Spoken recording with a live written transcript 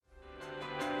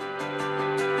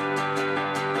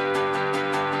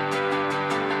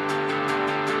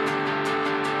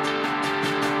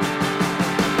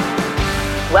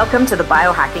Welcome to the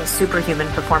Biohacking Superhuman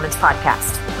Performance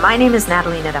Podcast. My name is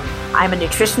Natalie Nidham. I'm a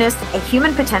nutritionist, a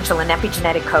human potential and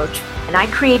epigenetic coach, and I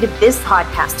created this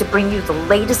podcast to bring you the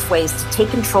latest ways to take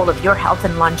control of your health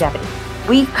and longevity.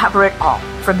 We cover it all,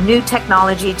 from new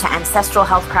technology to ancestral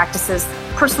health practices,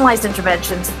 personalized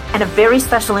interventions, and a very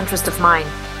special interest of mine,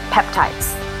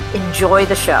 peptides. Enjoy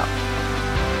the show.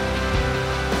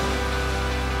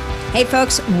 Hey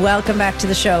folks, welcome back to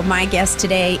the show. My guest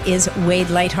today is Wade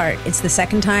Lightheart. It's the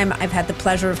second time I've had the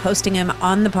pleasure of hosting him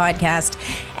on the podcast.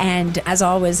 And as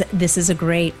always, this is a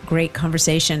great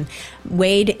conversation.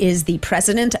 Wade is the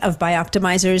president of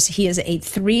Bioptimizers. He is a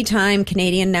 3-time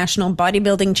Canadian national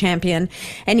bodybuilding champion,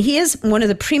 and he is one of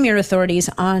the premier authorities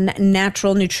on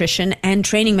natural nutrition and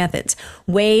training methods.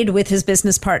 Wade, with his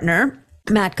business partner,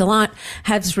 Matt Gallant,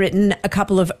 has written a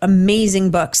couple of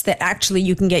amazing books that actually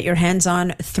you can get your hands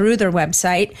on through their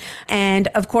website. And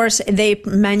of course, they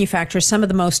manufacture some of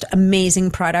the most amazing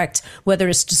products, whether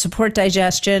it's to support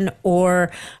digestion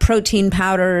or protein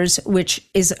powders, which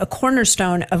is a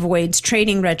cornerstone of Wade's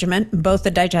training regimen, both the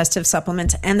digestive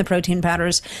supplements and the protein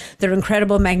powders. They're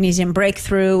incredible magnesium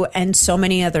breakthrough and so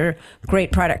many other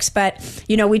great products. But,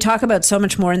 you know, we talk about so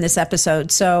much more in this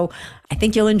episode. So I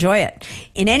think you'll enjoy it.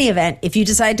 In any event, if you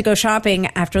decide to go shopping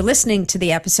after listening to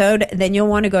the episode, then you'll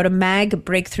want to go to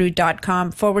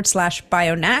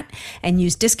magbreakthrough.com/BioNat and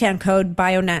use discount code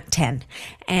BioNat10.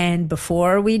 And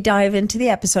before we dive into the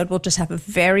episode, we'll just have a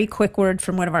very quick word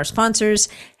from one of our sponsors,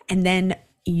 and then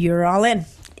you're all in.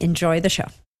 Enjoy the show.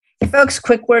 Hey folks,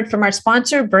 quick word from our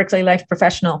sponsor, Berkeley Life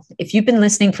Professional. If you've been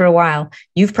listening for a while,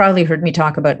 you've probably heard me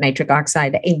talk about nitric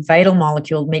oxide, a vital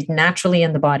molecule made naturally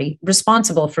in the body,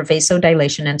 responsible for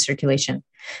vasodilation and circulation.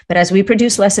 But as we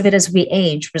produce less of it as we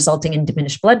age, resulting in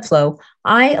diminished blood flow,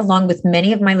 I, along with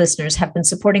many of my listeners, have been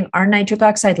supporting our nitric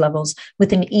oxide levels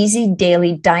with an easy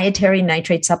daily dietary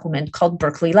nitrate supplement called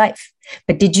Berkeley Life.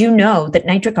 But did you know that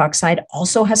nitric oxide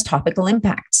also has topical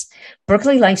impacts?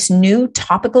 Berkeley Life's new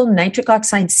topical nitric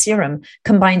oxide serum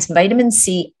combines vitamin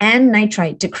C and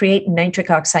nitrite to create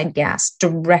nitric oxide gas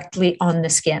directly on the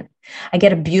skin. I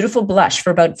get a beautiful blush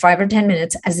for about 5 or 10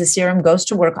 minutes as the serum goes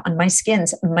to work on my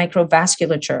skin's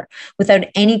microvasculature without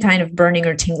any kind of burning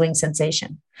or tingling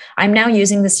sensation. I'm now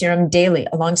using the serum daily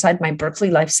alongside my Berkeley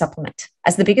Life supplement.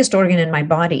 As the biggest organ in my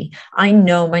body, I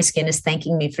know my skin is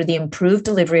thanking me for the improved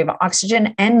delivery of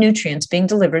oxygen and nutrients being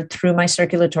delivered through my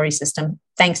circulatory system,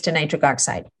 thanks to nitric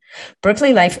oxide.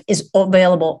 Berkeley Life is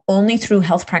available only through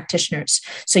health practitioners.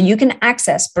 So you can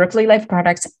access Berkeley Life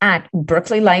products at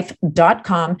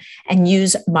berkeleylife.com and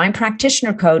use my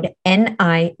practitioner code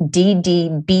NIDDBL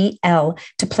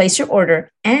to place your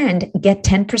order and get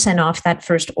 10% off that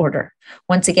first order.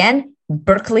 Once again,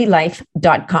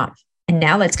 berkeleylife.com. And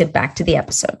now let's get back to the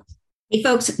episode. Hey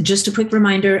folks, just a quick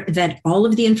reminder that all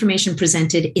of the information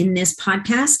presented in this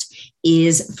podcast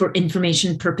is for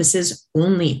information purposes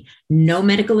only. No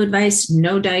medical advice,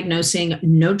 no diagnosing,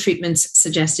 no treatments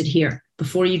suggested here.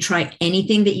 Before you try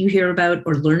anything that you hear about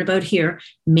or learn about here,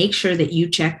 make sure that you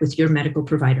check with your medical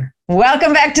provider.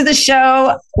 Welcome back to the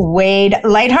show, Wade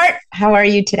Lightheart. How are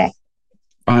you today?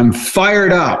 I'm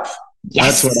fired up.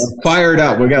 Yes. That's what I'm fired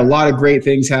up. We got a lot of great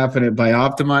things happening at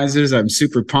Bioptimizers. I'm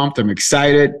super pumped. I'm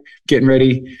excited, getting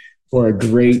ready for a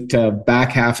great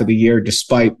back half of the year,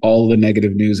 despite all the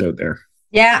negative news out there.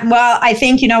 Yeah. Well, I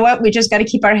think, you know what, we just got to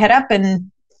keep our head up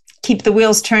and keep the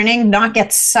wheels turning, not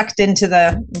get sucked into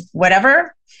the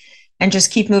whatever, and just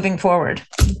keep moving forward.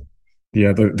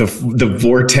 Yeah. The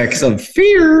vortex of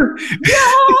fear.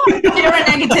 Yeah. Fear and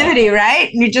negativity,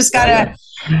 right? You just got to,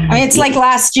 I mean, it's like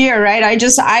last year, right? I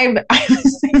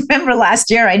remember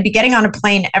last year I'd be getting on a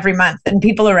plane every month and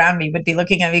people around me would be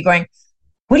looking at me going,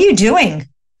 "What are you doing?"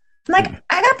 I'm like,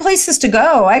 "I got places to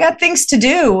go. I got things to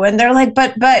do." And they're like,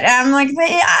 but I'm like,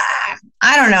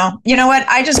 I don't know. You know what?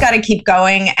 I just got to keep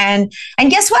going. And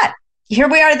guess what? Here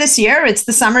we are this year. It's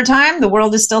the summertime. The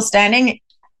world is still standing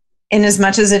in as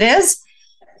much as it is.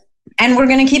 And we're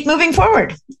going to keep moving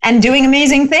forward and doing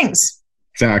amazing things.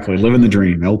 Exactly. Living the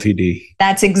dream, LTD.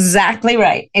 That's exactly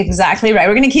right. Exactly right.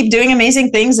 We're going to keep doing amazing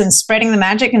things and spreading the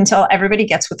magic until everybody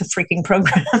gets with the freaking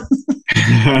program.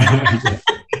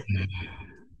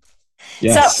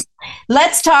 Yes. So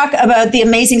let's talk about the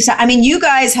amazing stuff. I mean, you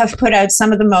guys have put out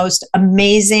some of the most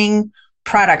amazing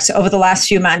products over the last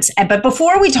few months. But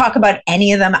before we talk about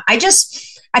any of them, I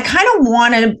kind of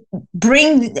want to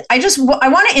I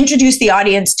want to introduce the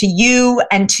audience to you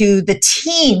and to the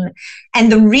team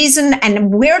and the reason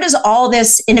and where does all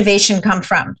this innovation come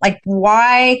from? Like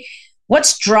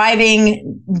what's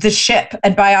driving the ship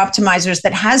at Bioptimizers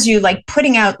that has you like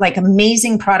putting out like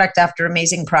amazing product after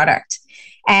amazing product?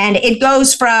 And it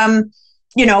goes from,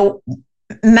 you know,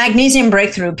 magnesium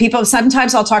breakthrough. People,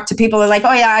 sometimes I'll talk to people who are like,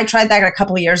 oh yeah, I tried that a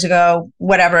couple of years ago,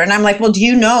 whatever. And I'm like, well, do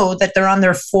you know that they're on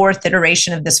their 4th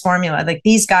iteration of this formula? Like,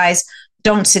 these guys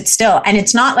don't sit still. And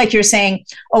it's not like you're saying,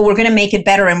 oh, we're going to make it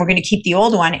better and we're going to keep the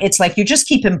old one. It's like you just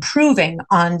keep improving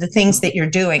on the things that you're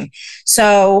doing.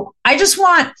 So I just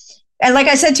want, and like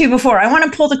I said to you before, I want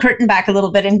to pull the curtain back a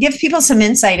little bit and give people some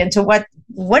insight into what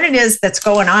it is that's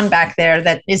going on back there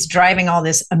that is driving all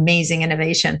this amazing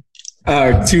innovation.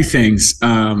 2 things.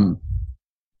 Matt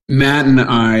and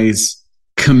I's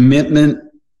commitment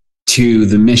to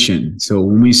the mission. So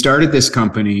when we started this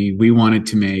company, we wanted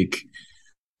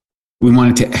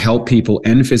to help people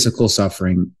end physical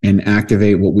suffering and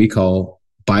activate what we call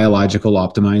biological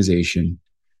optimization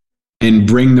and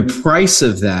bring the price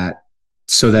of that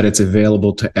so that it's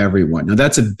available to everyone. Now,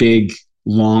 that's a big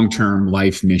long-term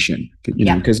life mission,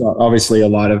 know, because obviously a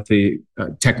lot of the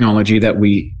technology that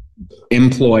we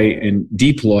employ and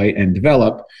deploy and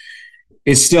develop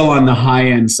is still on the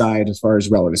high-end side as far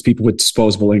as relatives, people with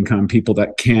disposable income, people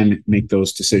that can make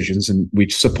those decisions, and we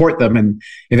support them, and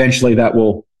eventually that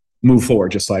will move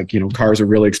forward. Just like, cars are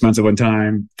really expensive one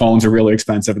time, phones are really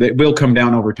expensive. It will come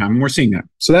down over time, and we're seeing that.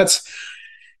 So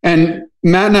and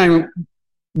Matt and I,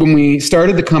 when we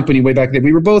started the company way back then,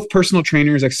 we were both personal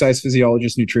trainers, exercise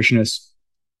physiologists, nutritionists.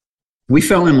 We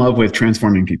fell in love with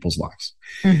transforming people's lives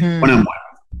one-on-one.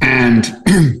 And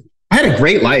I had a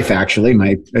great life, actually.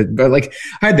 I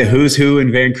had the who's who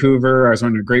in Vancouver. I was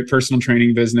running a great personal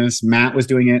training business. Matt was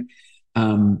doing it.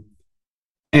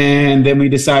 And then we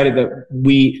decided that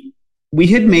we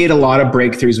had made a lot of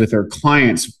breakthroughs with our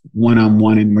clients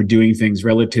one-on-one, and we're doing things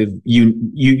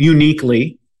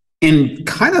uniquely in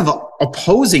kind of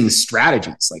opposing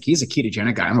strategies. Like, he's a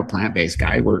ketogenic guy, I'm a plant-based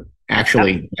guy. We're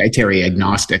actually dietary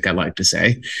agnostic, I like to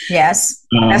say. Yes,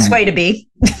 best way to be.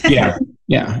 Yeah.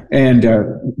 And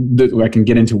I can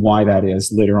get into why that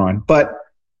is later on. But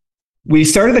we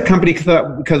started the company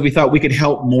because we thought we could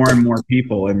help more and more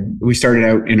people. And we started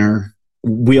out in our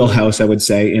wheelhouse, I would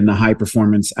say, in the high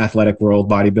performance athletic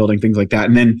world, bodybuilding, things like that.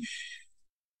 And then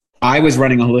I was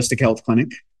running a holistic health clinic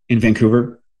in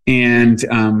Vancouver. And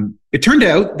it turned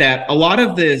out that a lot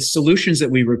of the solutions that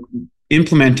we were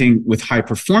implementing with high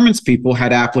performance people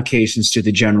had applications to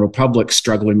the general public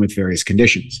struggling with various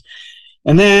conditions.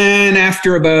 And then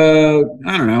after about,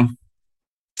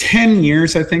 10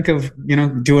 years, I think, of,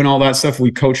 doing all that stuff,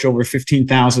 we coached over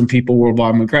 15,000 people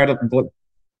worldwide. We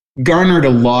garnered a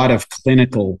lot of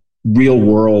clinical real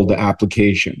world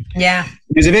application. Yeah.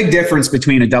 There's a big difference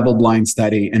between a double blind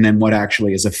study and then what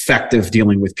actually is effective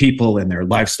dealing with people and their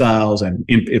lifestyles and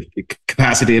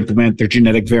capacity to implement their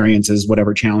genetic variances,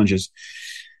 whatever challenges.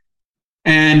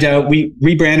 And we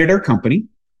rebranded our company.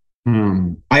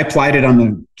 I applied it on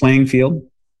the playing field.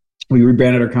 We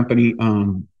rebranded our company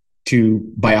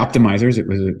to Bioptimizers. It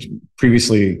was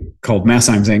previously called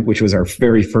Masszymes Inc., which was our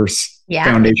very first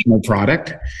foundational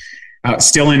product.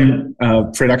 Still in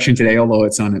production today, although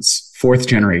it's on its 4th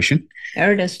generation.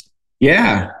 There it is.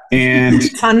 Yeah. And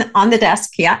it's on the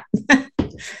desk. Yeah.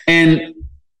 And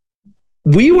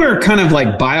we were kind of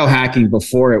like biohacking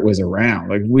before it was around.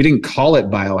 Like, we didn't call it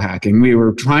biohacking. We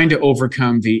were trying to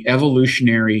overcome the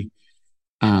evolutionary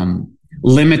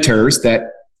limiters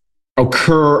that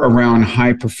occur around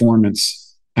high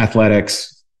performance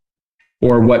athletics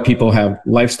or what people have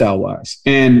lifestyle wise.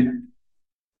 And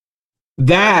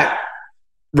that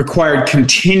required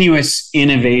continuous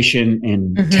innovation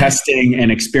and testing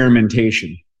and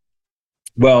experimentation.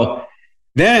 Well,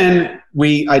 then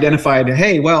we identified,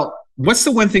 hey, well, what's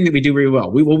the one thing that we do really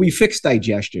well? We fix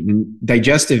digestion and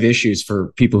digestive issues.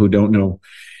 For people who don't know,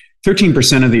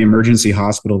 13% of the emergency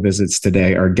hospital visits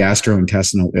today are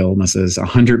gastrointestinal illnesses.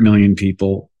 100 million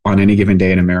people on any given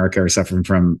day in America are suffering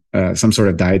from some sort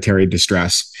of dietary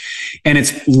distress. And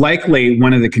it's likely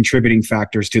one of the contributing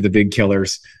factors to the big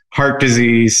killers: heart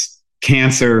disease,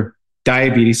 cancer,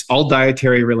 diabetes, all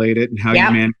dietary related, and how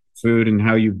you manage food and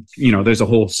how there's a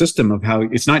whole system of how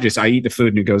it's not just I eat the food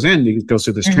and it goes in, it goes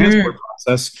through this transport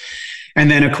process. And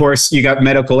then, of course, you got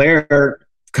medical error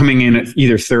coming in at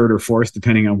either 3rd or 4th,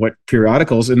 depending on what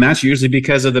periodicals. And that's usually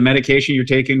because of the medication you're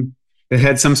taking that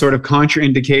had some sort of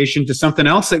contraindication to something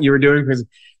else that you were doing.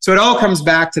 So it all comes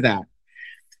back to that.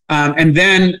 And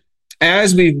then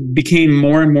as we became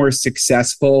more and more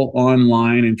successful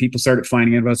online and people started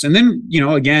finding out about us, and then,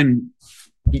 again,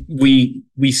 we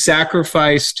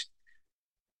sacrificed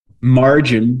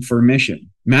margin for mission.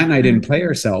 Matt and I didn't play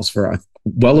ourselves for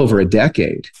well over a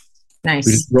decade. Nice.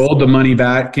 We just rolled the money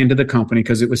back into the company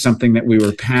because it was something that we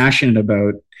were passionate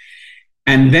about.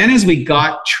 And then as we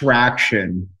got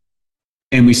traction,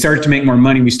 and we started to make more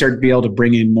money, we started to be able to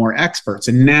bring in more experts.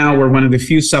 And now we're one of the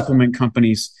few supplement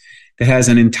companies that has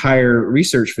an entire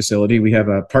research facility. We have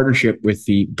a partnership with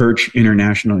the Birch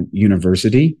International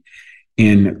University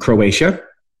in Croatia.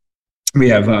 We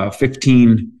have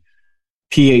 15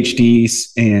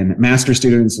 PhDs and master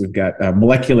students. We've got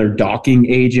molecular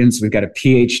docking agents. We've got a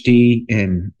PhD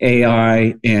in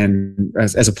AI and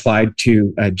as applied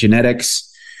to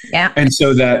genetics. Yeah. And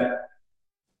so that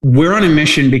we're on a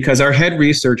mission because our head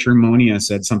researcher, Monia,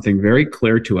 said something very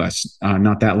clear to us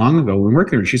not that long ago when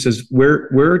working with her. She says,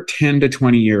 we're 10 to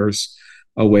 20 years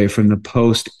away from the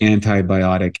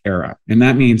post-antibiotic era. And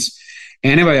that means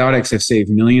antibiotics have saved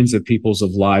millions of people's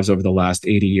lives over the last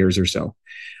 80 years or so.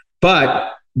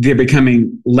 But they're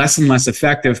becoming less and less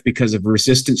effective because of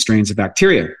resistant strains of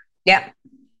bacteria. Yeah.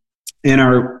 And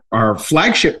our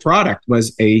flagship product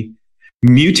was a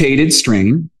mutated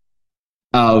strain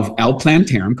of L.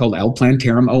 plantarum called L.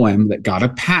 plantarum OM that got a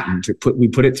patent. We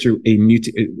put it through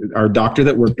our doctor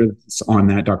that worked with us on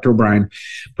that, Dr. O'Brien,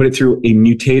 put it through a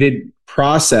mutated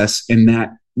process, and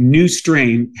that new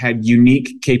strain had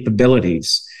unique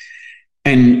capabilities.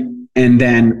 And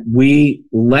then we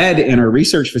led in our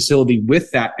research facility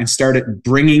with that and started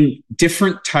bringing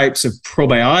different types of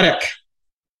probiotic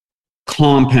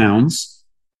compounds,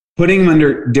 putting them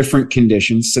under different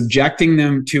conditions, subjecting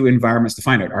them to environments to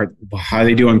find out how do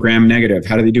they do on gram negative?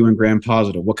 How do they do on gram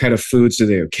positive? What kind of foods do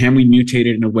they do? Can we mutate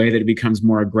it in a way that it becomes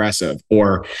more aggressive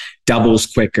or doubles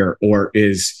quicker or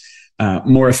is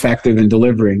more effective in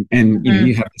delivering? And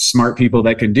you have smart people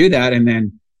that can do that. And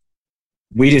then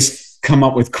we just come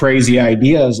up with crazy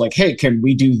ideas like, hey, can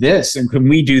we do this? And can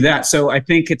we do that? So I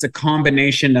think it's a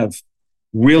combination of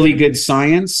really good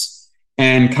science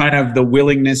and kind of the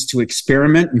willingness to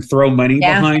experiment and throw money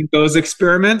behind those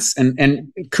experiments.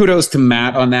 And kudos to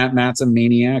Matt on that. Matt's a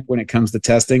maniac when it comes to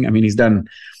testing. I mean, he's done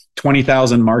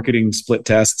 20,000 marketing split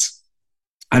tests.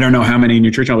 I don't know how many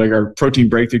nutritional, like our protein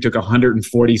breakthrough took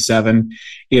 147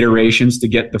 iterations to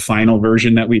get the final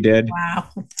version that we did.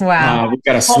 Wow. We've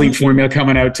got a sleep formula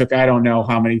coming out. Took, I don't know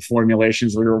how many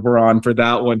formulations we were on for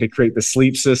that one to create the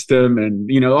sleep system.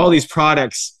 And, all these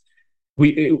products.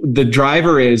 The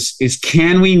driver is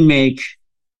can we make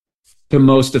the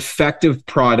most effective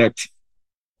product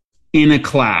in a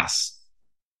class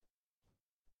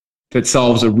that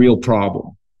solves a real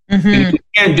problem? And if we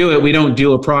can't do it, we don't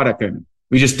do a product in it.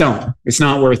 We just don't. It's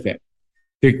not worth it.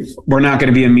 We're not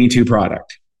going to be a Me Too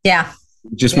product. Yeah.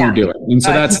 Just won't do it. And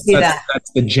so that's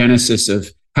the genesis of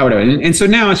how it is. And so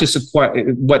now it's just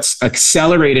what's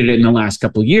accelerated it in the last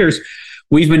couple of years.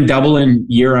 We've been doubling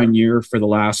year on year for the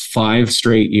last 5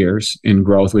 straight years in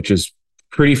growth, which is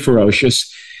pretty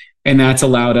ferocious. And that's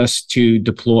allowed us to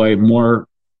deploy more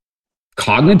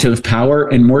cognitive power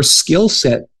and more skill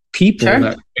set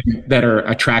people that are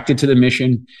attracted to the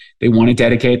mission. They want to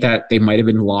dedicate that. They might have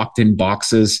been locked in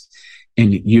boxes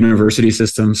in university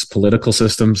systems, political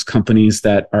systems, companies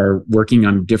that are working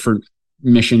on different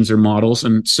missions or models.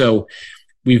 And so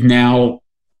we've now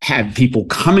had people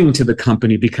coming to the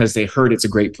company because they heard it's a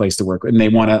great place to work and they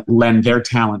want to lend their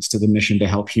talents to the mission to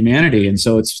help humanity. And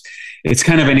so it's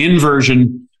kind of an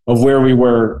inversion of where we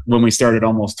were when we started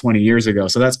almost 20 years ago.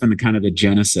 So that's been the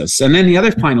genesis. And then the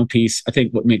other final piece, I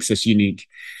think what makes us unique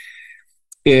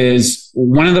is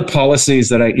one of the policies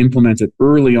that I implemented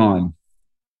early on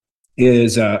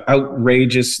is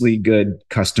outrageously good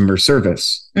customer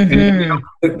service. And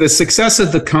the success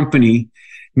of the company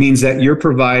means that you're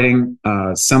providing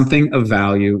something of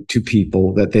value to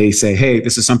people that they say, hey,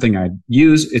 this is something I'd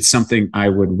use. It's something I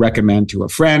would recommend to a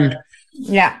friend.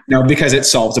 Yeah. Because it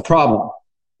solves a problem.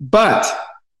 But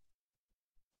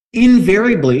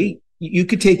invariably, you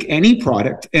could take any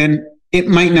product and it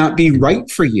might not be right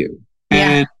for you. Yeah.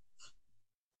 And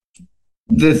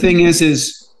the thing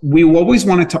is we always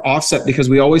wanted to offset because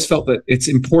we always felt that it's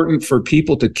important for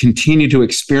people to continue to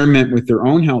experiment with their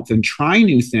own health and try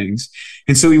new things.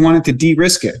 And so we wanted to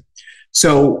de-risk it.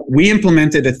 So we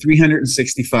implemented a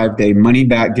 365-day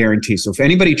money-back guarantee. So if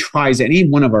anybody tries any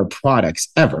one of our products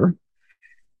ever,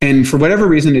 and for whatever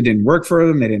reason it didn't work for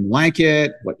them, they didn't like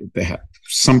it,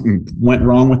 something went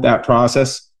wrong with that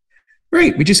process,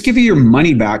 great, we just give you your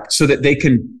money back so that they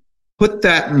can put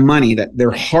that money, that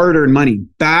their hard-earned money,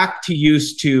 back to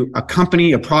use to a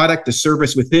company, a product, a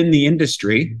service within the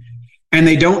industry. And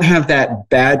they don't have that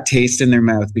bad taste in their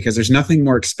mouth because there's nothing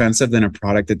more expensive than a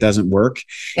product that doesn't work.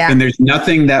 Yeah. And there's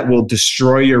nothing that will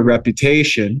destroy your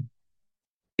reputation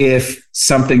if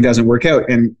something doesn't work out.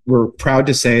 And we're proud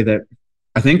to say that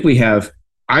I think we have,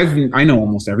 I know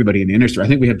almost everybody in the industry. I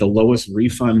think we have the lowest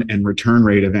refund and return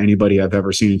rate of anybody I've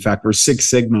ever seen. In fact, we're Six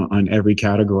Sigma on every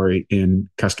category in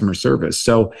customer service.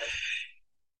 So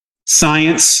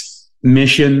science,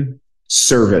 mission,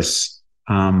 service.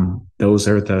 Those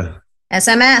are the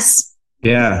SMS.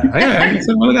 Yeah, I guess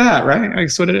look at that, right?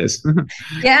 That's what it is.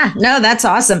 Yeah, no, that's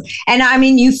awesome. And I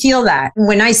mean, you feel that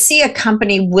when I see a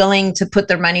company willing to put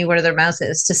their money where their mouth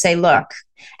is, to say, look,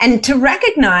 and to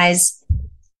recognize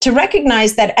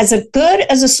that as a good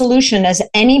as a solution as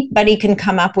anybody can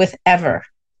come up with ever,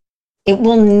 it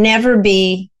will never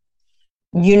be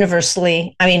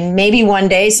universally. I mean, maybe one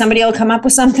day somebody will come up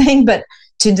with something, but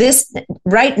to this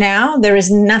right now, there is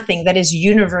nothing that is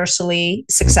universally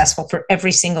successful for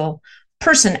every single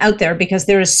person out there, because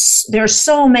there are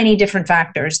so many different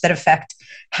factors that affect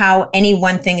how any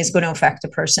one thing is going to affect a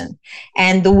person.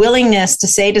 And the willingness to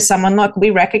say to someone, look,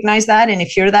 we recognize that, and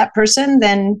if you're that person,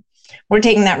 then we're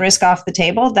taking that risk off the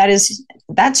table.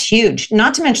 That's huge.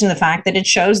 Not to mention the fact that it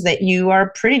shows that you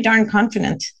are pretty darn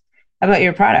confident about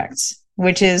your products,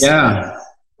 which is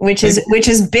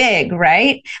big,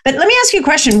 right? But let me ask you a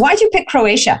question. Why'd you pick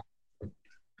Croatia?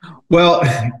 Well,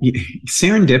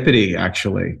 serendipity,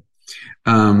 actually.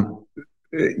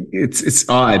 It's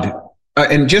odd.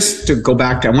 And just to go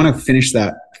back, I want to finish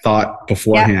that thought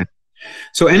beforehand. Yeah.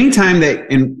 So anytime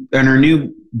that in our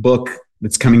new book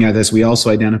that's coming out of this, we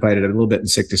also identified it a little bit in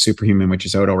Sick to Superhuman, which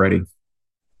is out already.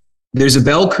 There's a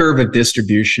bell curve of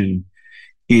distribution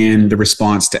in the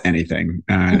response to anything.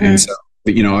 And so,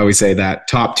 I always say that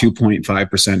top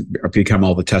 2.5% become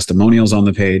all the testimonials on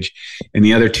the page, and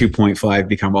the other 2.5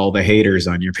 become all the haters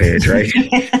on your page, right?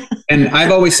 And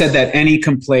I've always said that any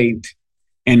complaint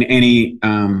and any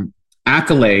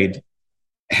accolade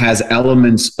has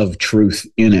elements of truth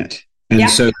in it. And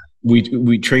so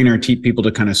we train our people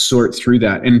to kind of sort through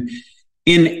that. And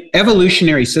in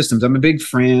evolutionary systems, I'm a big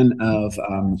fan of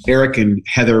Eric and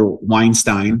Heather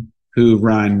Weinstein, who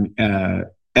run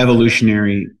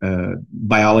evolutionary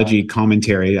biology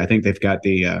commentary. I think they've got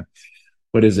the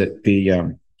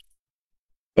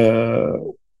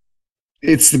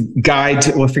it's the guide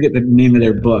to, I forget the name of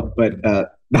their book, but the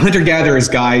Hunter-Gatherer's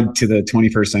Guide to the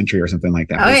 21st Century or something like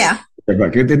that. Oh, yeah.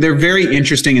 They're very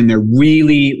interesting, and they're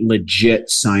really legit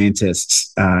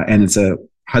scientists. And it's a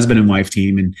husband and wife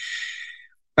team. And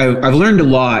I've learned a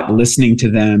lot listening to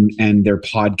them and their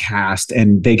podcast,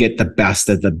 and they get the best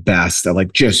of the best. They're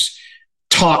like just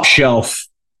top shelf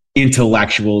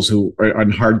intellectuals who are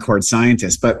hardcore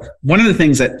scientists. But one of the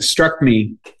things that struck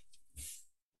me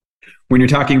when you're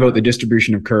talking about the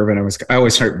distribution of curve, and I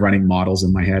always start running models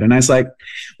in my head, and I was like,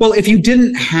 well, if you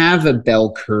didn't have a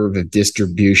bell curve of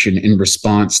distribution in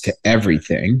response to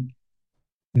everything,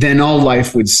 then all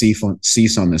life would cease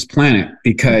on this planet,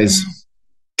 because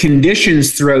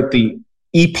conditions throughout the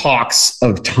epochs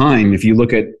of time, if you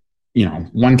look at,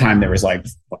 one time there was like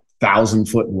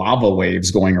 1,000-foot lava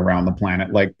waves going around the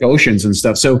planet, like oceans and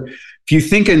stuff. So if you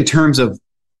think in terms of,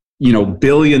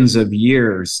 billions of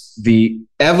years, the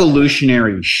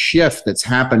evolutionary shift that's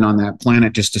happened on that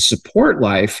planet just to support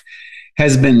life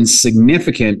has been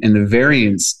significant, and the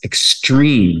variance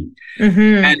extreme.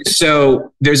 And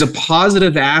so there's a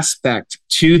positive aspect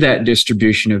to that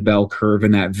distribution of bell curve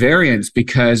and that variance,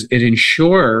 because it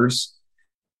ensures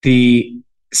the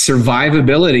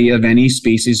survivability of any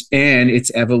species and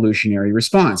its evolutionary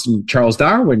response. And Charles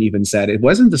Darwin even said it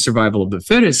wasn't the survival of the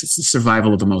fittest, it's the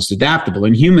survival of the most adaptable.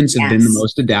 And humans have been the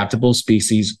most adaptable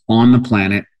species on the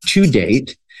planet to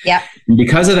date. Yeah.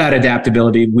 Because of that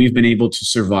adaptability, we've been able to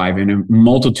survive in a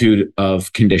multitude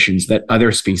of conditions that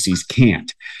other species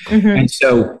can't. And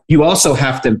so you also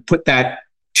have to put that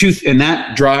tooth, and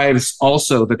that drives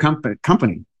also the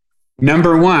company.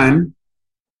 Number one,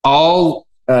 all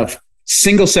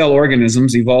single cell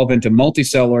organisms evolve into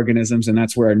multi-cell organisms, and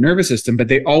that's where our nervous system, but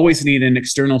they always need an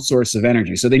external source of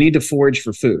energy. So they need to forage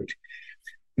for food.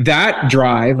 That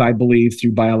drive, I believe,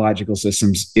 through biological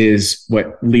systems is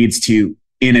what leads to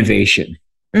innovation.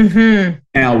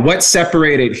 Now, what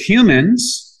separated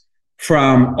humans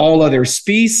from all other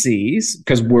species,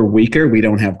 because we're weaker, we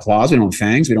don't have claws, we don't have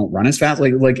fangs, we don't run as fast.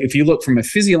 Like if you look from a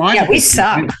physiological, we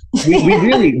suck.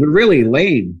 we're really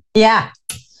lame. Yeah.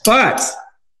 But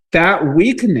that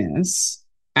weakness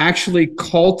actually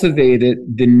cultivated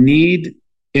the need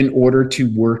in order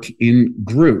to work in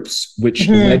groups, which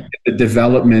led to the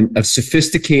development of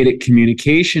sophisticated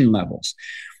communication levels.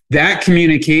 That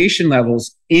communication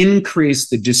levels increase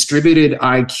the distributed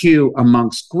IQ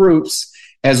amongst groups,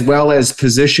 as well as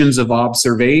positions of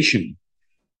observation.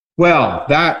 Well,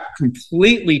 that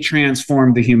completely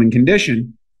transformed the human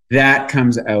condition. That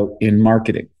comes out in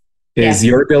marketing, is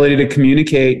your ability to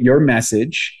communicate your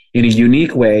message in a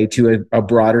unique way to a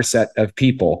broader set of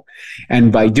people.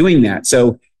 And by doing that,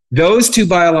 so those two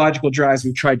biological drives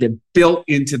we've tried to build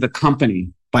into the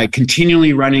company. by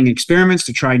continually running experiments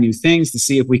to try new things to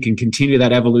see if we can continue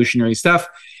that evolutionary stuff,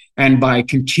 and by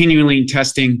continually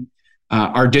testing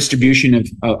our distribution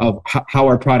of how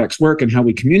our products work and how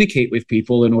we communicate with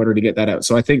people in order to get that out.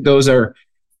 So I think those are,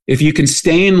 if you can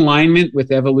stay in alignment with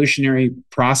evolutionary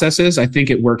processes, I think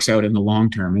it works out in the long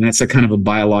term. And that's a kind of a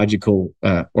biological,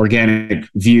 organic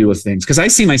view of things. Because I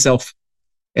see myself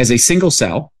as a single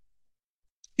cell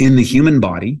in the human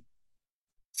body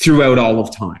throughout all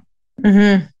of time.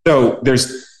 Mm-hmm. So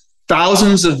there's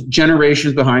thousands of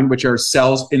generations behind, which are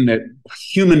cells in the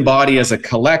human body as a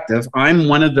collective. I'm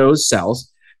one of those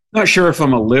cells. Not sure if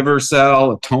I'm a liver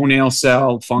cell, a toenail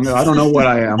cell, fungus. I don't know what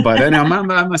I am, but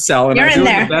I'm a cell, and I do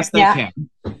the best I can.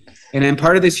 And I'm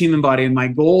part of this human body. And my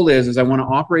goal is I want to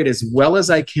operate as well as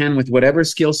I can with whatever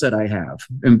skill set I have,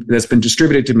 and that's been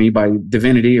distributed to me by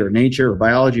divinity or nature or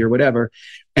biology or whatever.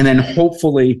 And then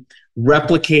hopefully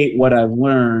replicate what I've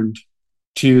learned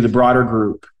to the broader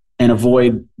group and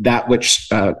avoid that which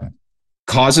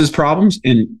causes problems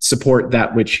and support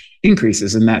that which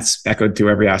increases. And that's echoed to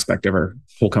every aspect of our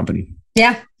whole company.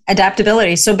 Yeah.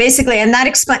 Adaptability. So basically, and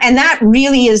that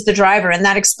really is the driver. And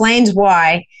that explains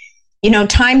why,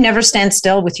 time never stands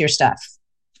still with your stuff.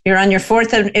 You're on your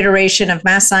fourth iteration of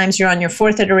Masszymes. You're on your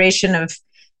fourth iteration of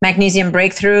Magnesium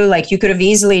Breakthrough. Like, you could have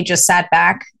easily just sat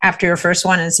back after your first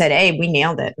one and said, hey, we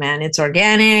nailed it, man. It's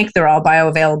organic. They're all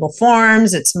bioavailable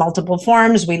forms. It's multiple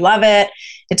forms. We love it.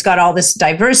 It's got all this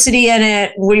diversity in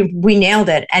it. We nailed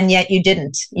it. And yet you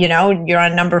didn't. You're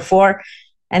on number 4.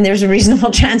 And there's a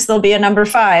reasonable chance there'll be a number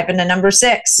 5 and a number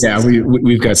 6. Yeah,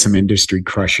 we've got some industry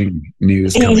crushing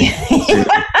news coming.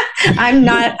 I'm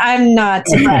not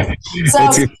surprised.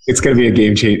 So it's going to be a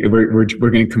game changer. We're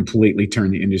going to completely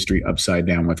turn the industry upside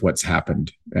down with what's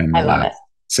happened. And I love it.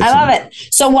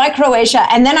 So why Croatia?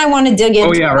 And then I want to dig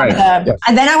into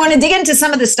and then I want to dig into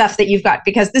some of the stuff that you've got,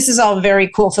 because this is all very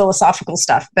cool philosophical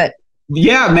stuff. But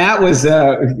yeah, Matt was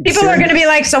people are going to be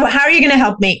like, so how are you going to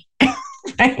help me?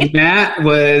 Matt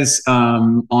was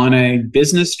on a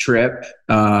business trip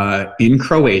in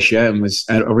Croatia and was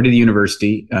over to the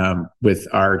university with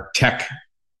our tech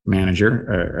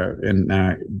manager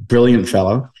and brilliant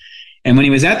fellow. And when he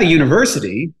was at the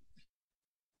university,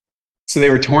 so they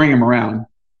were touring him around,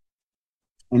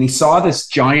 and he saw this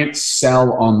giant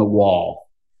cell on the wall,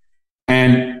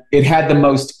 and it had the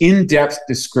most in-depth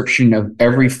description of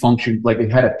every function. Like,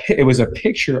 it was a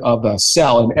picture of a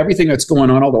cell and everything that's going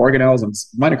on, all the organelles and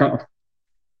mitochondria.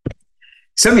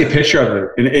 Sent me a picture of it,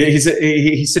 and he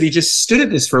said he just stood at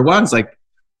this for a while. It's like,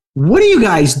 what are you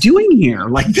guys doing here?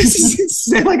 Like, this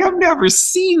is like, I've never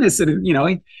seen this. And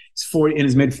he's 40, in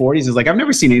his mid 40s. He's like, I've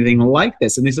never seen anything like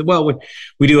this. And they said, well,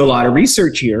 we do a lot of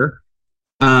research here.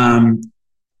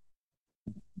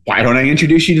 Why don't I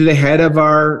introduce you to the head of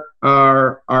our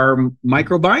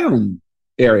microbiome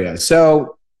area?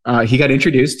 So he got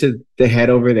introduced to the head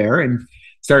over there and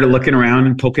started looking around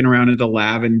and poking around in the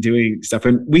lab and doing stuff.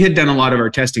 And we had done a lot of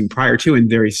our testing prior to in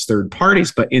various third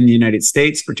parties, but in the United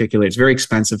States particularly, it's very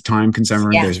expensive, time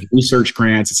consuming. Yeah. There's research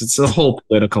grants. It's a whole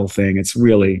political thing. It's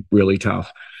really, really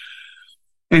tough.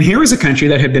 And here was a country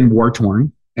that had been war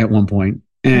torn at one point.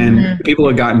 And people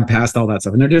had gotten past all that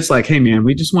stuff. And they're just like, hey, man,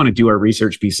 we just want to do our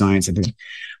research, be science.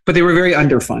 But they were very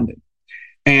underfunded.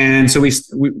 And so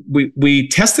we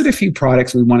tested a few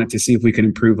products we wanted to see if we could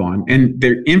improve on. And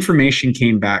their information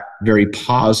came back very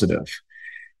positive.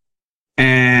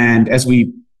 And as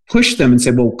we pushed them and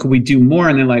said, well, could we do more?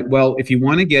 And they're like, well, if you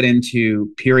want to get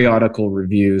into periodical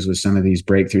reviews with some of these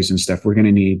breakthroughs and stuff, we're going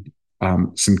to need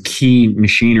some key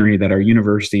machinery that our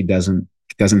university doesn't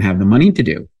have the money to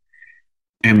do.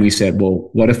 And we said, well,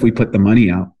 what if we put the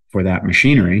money up for that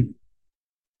machinery?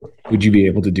 Would you be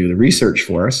able to do the research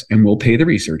for us? And we'll pay the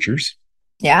researchers.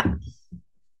 Yeah.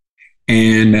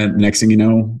 And next thing you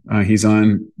know, he's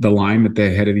on the line with the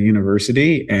head of the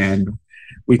university. And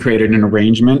we created an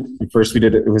arrangement. And first we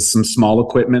did it with some small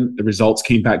equipment. The results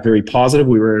came back very positive.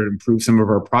 We were able to improve some of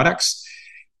our products.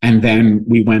 And then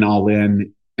we went all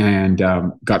in and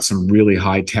got some really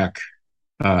high tech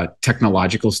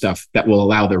technological stuff that will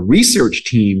allow the research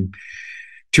team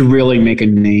to really make a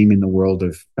name in the world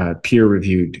of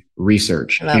peer-reviewed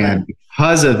research. And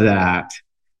because of that,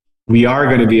 we are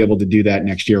going to be able to do that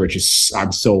next year, which is,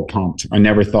 I'm so pumped. I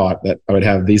never thought that I would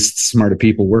have these smarter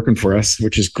people working for us,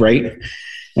 which is great.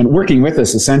 And working with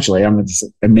us, essentially, I'm just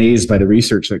amazed by the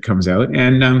research that comes out.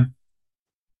 And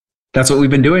that's what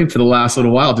we've been doing for the last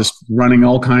little while, just running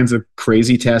all kinds of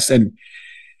crazy tests. And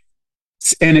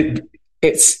it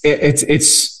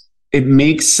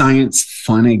makes science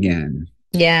fun again.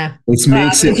 Yeah. Which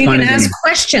makes it you fun can ask again.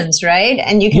 questions, right?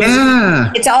 And you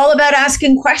can, it's all about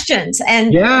asking questions.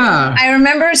 And I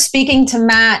remember speaking to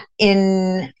Matt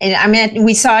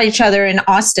we saw each other in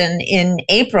Austin in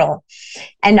April.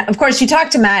 And of course you talk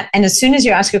to Matt, and as soon as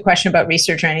you ask a question about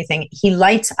research or anything, he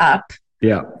lights up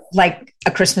like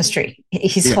a Christmas tree.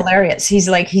 He's hilarious.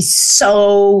 He's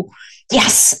so,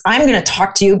 yes, I'm going to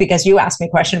talk to you because you asked me a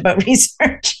question about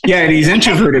research. Yeah, and he's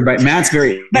introverted, but Matt's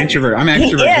very introverted. I'm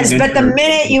extroverted. He is, but the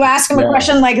minute you ask him a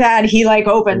question like that, he like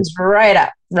opens right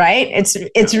up, right?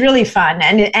 It's really fun.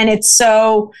 And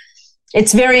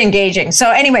it's very engaging. So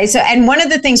anyway, and one of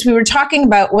the things we were talking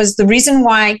about was the reason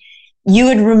why you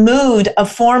had removed a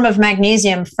form of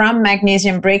magnesium from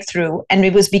Magnesium Breakthrough. And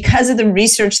it was because of the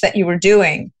research that you were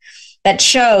doing that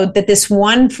showed that this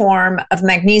one form of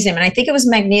magnesium, and I think it was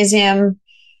magnesium,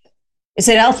 is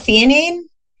it L-theanine?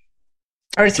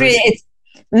 Or threonate.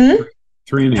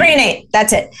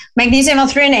 That's it. Magnesium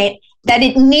L-threonate, that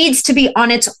it needs to be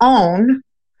on its own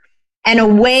and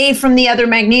away from the other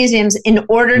magnesiums in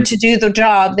order to do the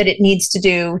job that it needs to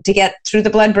do to get through the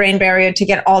blood-brain barrier, to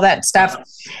get all that stuff.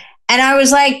 And I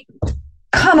was like,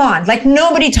 come on, like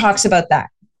nobody talks about that.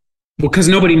 Well, because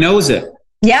nobody knows it.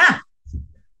 Yeah.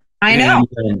 I know.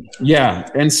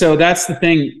 And so that's the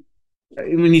thing.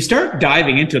 When you start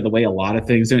diving into the way a lot of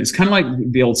things, and it's kind of like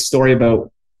the old story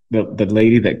about the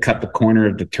lady that cut the corner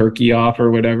of the turkey off or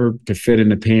whatever to fit in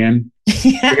the pan.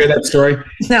 You hear that story?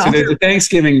 No. So there's a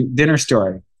Thanksgiving dinner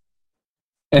story.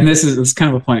 And it's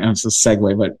kind of a point, it's a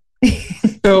segue, but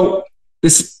so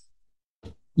this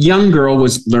young girl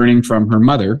was learning from her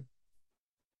mother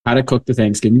how to cook the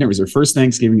Thanksgiving dinner. It was her first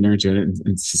Thanksgiving dinner.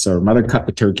 And so her mother cut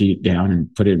the turkey down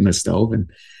and put it in the stove.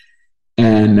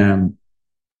 And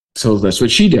so that's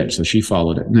what she did. So she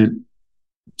followed it. And then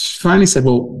she finally said,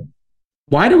 well,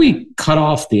 why do we cut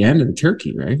off the end of the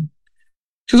turkey, right?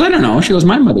 She goes, I don't know. She goes,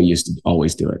 my mother used to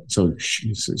always do it. So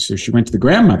she went to the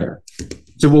grandmother.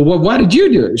 So, well, why did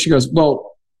you do it? She goes,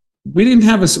 well, we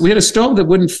had a stove that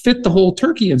wouldn't fit the whole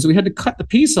turkey in. So we had to cut the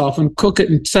piece off and cook it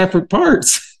in separate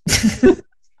parts.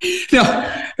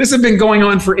 Now, this has been going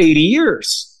on for 80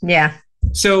 years. Yeah.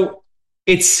 So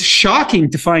it's shocking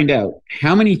to find out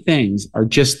how many things are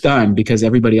just done because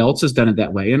everybody else has done it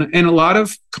that way. And a lot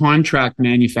of contract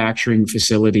manufacturing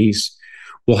facilities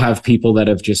will have people that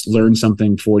have just learned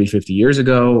something 40, 50 years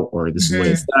ago, or this is the way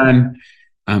it's done.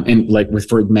 And like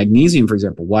for magnesium, for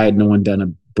example, why had no one done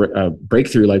a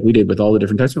breakthrough like we did with all the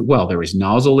different types? Well, there was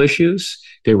nozzle issues,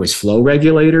 there was flow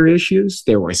regulator issues,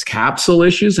 there was capsule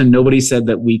issues, and nobody said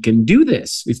that we can do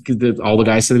this. All the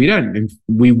guys said that we didn't, and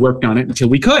we worked on it until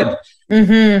we could.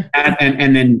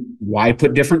 And then why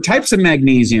put different types of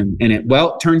magnesium in it?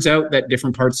 Well, it turns out that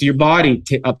different parts of your body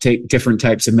uptake different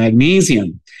types of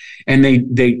magnesium, and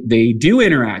they do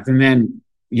interact. And then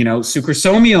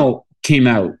sucrosomial came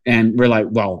out, and we're like,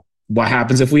 well, what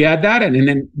happens if we add that in? And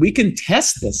then we can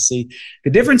test this. See, the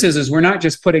difference is we're not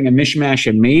just putting a mishmash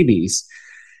of maybes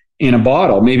in a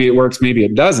bottle. Maybe it works, maybe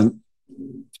it doesn't.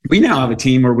 We now have a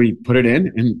team where we put it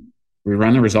in and we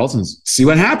run the results and see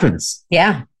what happens.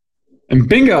 Yeah. And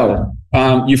bingo,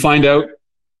 you find out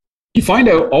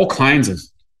all kinds of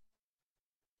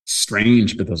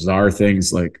strange but bizarre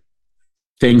things, like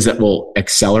things that will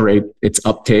accelerate its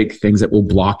uptake, things that will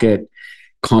block it,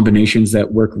 combinations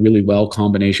that work really well,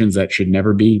 combinations that should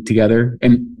never be together.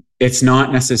 And it's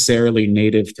not necessarily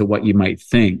native to what you might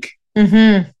think.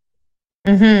 So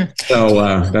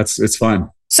it's fun.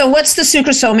 So what's the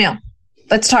sucrosomial?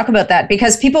 Let's talk about that,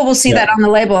 because people will see that on the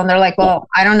label and they're like, well,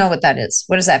 I don't know what that is.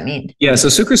 What does that mean? Yeah. So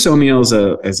sucrosomial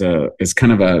is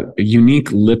kind of a unique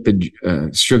lipid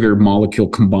sugar molecule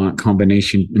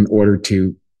combination in order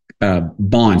to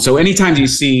bond. So anytime you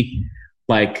see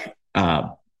like,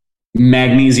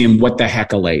 magnesium, what the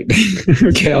heck alate?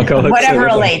 Okay, I'll call it whatever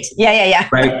alate. Yeah.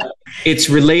 Right. It's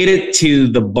related to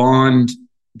the bond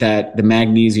that the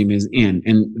magnesium is in,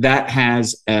 and that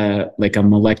has like a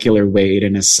molecular weight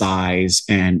and a size,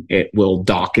 and it will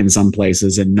dock in some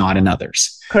places and not in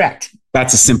others. Correct.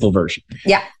 That's a simple version.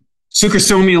 Yeah.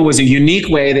 Sucrosomial was a unique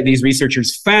way that these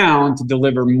researchers found to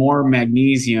deliver more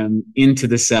magnesium into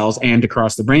the cells and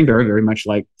across the brain barrier, very much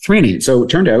like threonate. So it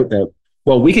turned out that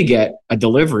we could get a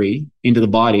delivery into the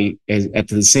body at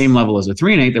the same level as a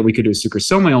threonate that we could do with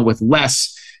sucrosomial, with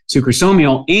less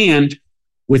sucrosomial and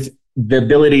with the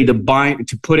ability to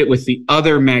put it with the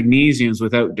other magnesiums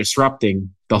without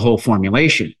disrupting the whole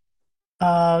formulation.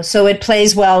 Oh, so it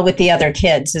plays well with the other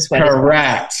kids is what.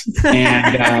 Correct.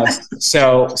 And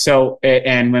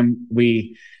and when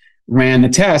we ran the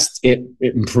test, it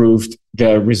improved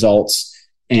the results.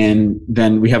 And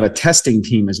then we have a testing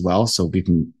team as well, so we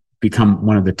can become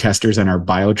one of the testers on our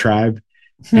BioTribe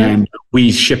And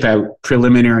we ship out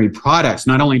preliminary products.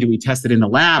 Not only do we test it in the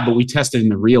lab, but we test it in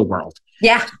the real world.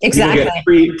 Yeah, exactly.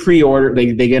 You get pre-order.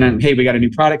 They get on, hey, we got a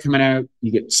new product coming out.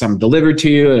 You get some delivered to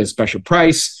you at a special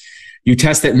price. You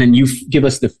test it, and then you give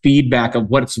us the feedback of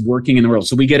what's working in the world.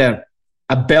 So we get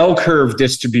a bell curve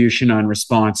distribution on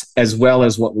response, as well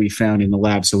as what we found in the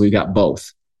lab. So we got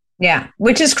both. Yeah,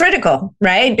 which is critical,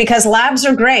 right? Because labs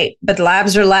are great, but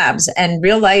labs are labs, and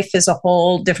real life is a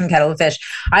whole different kettle of fish.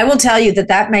 I will tell you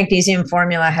that magnesium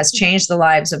formula has changed the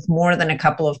lives of more than a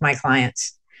couple of my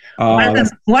clients. One of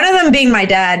them being my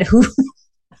dad, who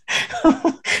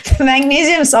the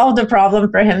magnesium solved a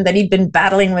problem for him that he'd been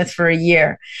battling with for a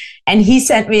year. And he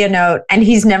sent me a note, and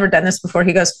he's never done this before.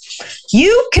 He goes,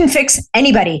 "You can fix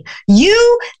anybody.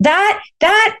 That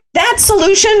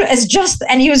solution is just,"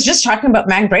 and he was just talking about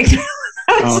Mag Breakthrough.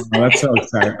 Oh, that's so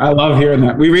exciting. I love hearing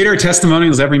that. We read our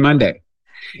testimonials every Monday.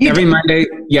 Monday.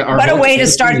 Yeah. What a way to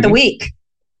start the week.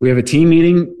 We have a team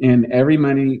meeting, and every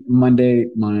Monday,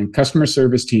 my customer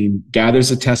service team gathers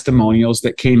the testimonials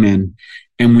that came in,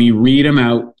 and we read them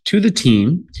out to the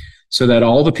team so that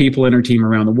all the people in our team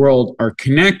around the world are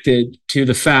connected to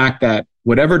the fact that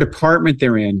whatever department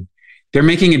they're in, they're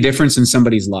making a difference in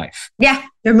somebody's life. Yeah.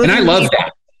 And I love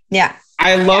that. Yeah.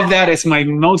 I love that. It's my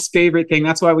most favorite thing.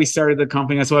 That's why we started the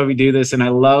company. That's why we do this. And I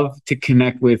love to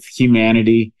connect with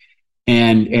humanity.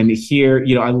 And here,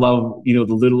 I love, the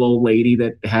little old lady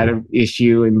that had an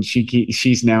issue and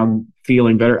she's now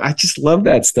feeling better. I just love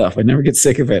that stuff. I never get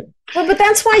sick of it. Well, but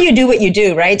that's why you do what you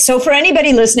do, right? So for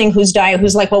anybody listening who's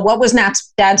like, well, what was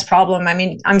Dad's problem? I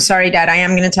mean, I'm sorry, Dad, I am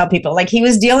going to tell people, like, he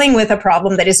was dealing with a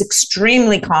problem that is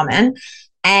extremely common.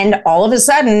 And all of a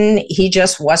sudden, he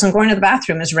just wasn't going to the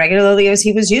bathroom as regularly as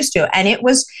he was used to. And it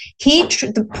was,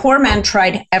 the poor man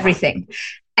tried everything.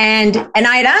 And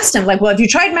I had asked him, like, well, have you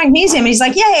tried magnesium? And he's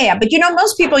like, yeah. But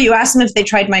most people, you ask them if they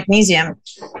tried magnesium,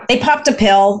 they popped a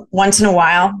pill once in a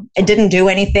while. It didn't do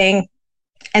anything.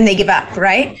 And they give up,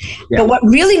 right? Yeah. But what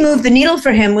really moved the needle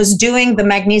for him was doing the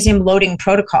magnesium loading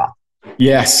protocol.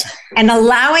 Yes. And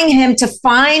allowing him to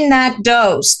find that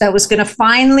dose that was going to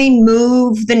finally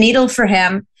move the needle for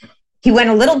him. He went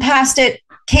a little past it,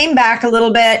 came back a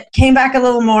little bit, came back a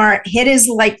little more, hit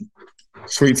his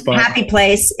sweet spot, happy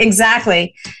place.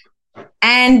 Exactly.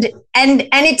 And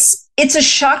it's a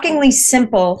shockingly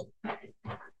simple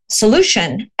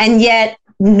solution. And yet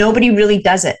nobody really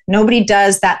does it. Nobody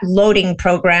does that loading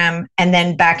program and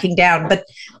then backing down. But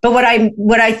what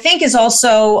I think is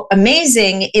also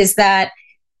amazing is that,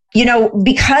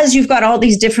 because you've got all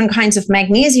these different kinds of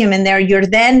magnesium in there,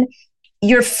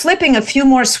 you're flipping a few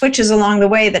more switches along the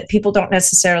way that people don't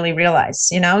necessarily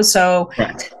realize, So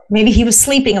right. Maybe he was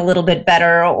sleeping a little bit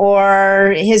better,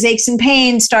 or his aches and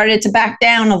pains started to back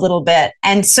down a little bit.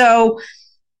 And so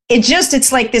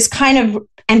it's like this kind of,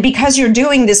 and because you're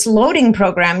doing this loading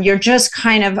program, you're just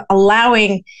kind of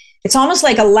it's almost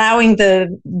like allowing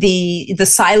the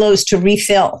silos to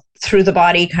refill through the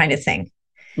body kind of thing.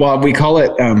 Well, we call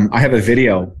it, I have a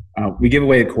video. We give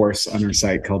away a course on our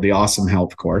site called the Awesome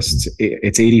Health Course.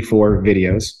 It's 84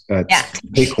 videos.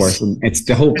 It's a course. And it's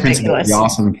the whole principle of the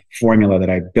awesome formula that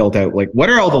I built out. Like, what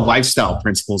are all the lifestyle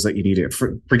principles that you need to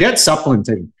forget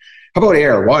supplementing? How about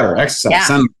air, water, exercise,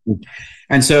 sun?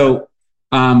 And so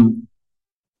I'm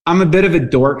a bit of a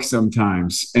dork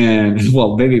sometimes. And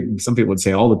well, maybe some people would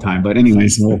say all the time, but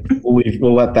anyways,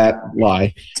 we'll let that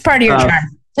lie. It's part of your charm.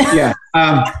 Yeah.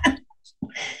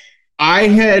 I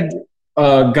had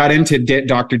got into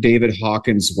Dr. David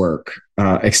Hawkins' work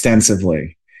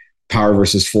extensively, Power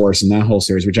versus Force, and that whole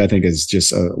series, which I think is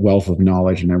just a wealth of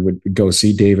knowledge. And I would go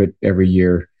see David every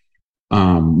year,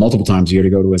 multiple times a year, to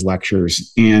go to his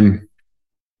lectures. And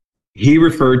he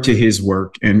referred to his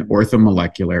work in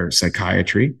orthomolecular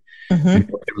psychiatry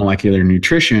and orthomolecular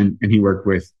nutrition. And he worked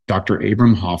with Dr.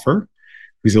 Abram Hoffer,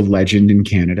 who's a legend in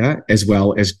Canada, as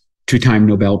well as two-time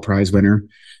Nobel Prize winner,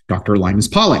 Dr. Linus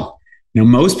Pauling. Now,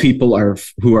 most people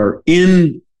who are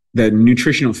in the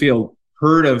nutritional field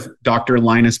heard of Dr.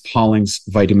 Linus Pauling's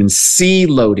vitamin C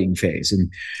loading phase. And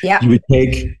you would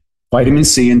take vitamin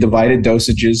C in divided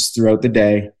dosages throughout the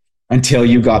day until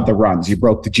you got the runs. You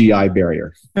broke the GI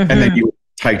barrier. And then you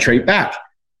titrate back.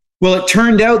 Well, it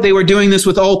turned out they were doing this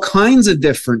with all kinds of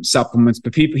different supplements,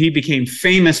 but he became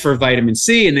famous for vitamin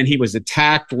C, and then he was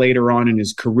attacked later on in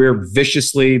his career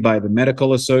viciously by the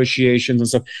medical associations and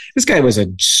stuff. This guy was a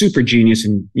super genius,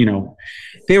 and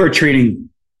they were treating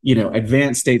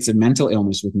advanced states of mental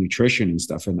illness with nutrition and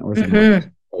stuff, and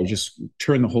it just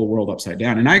turned the whole world upside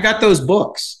down. And I got those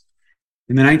books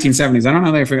in the 1970s. I don't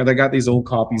know how they figured. They got these old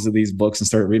copies of these books and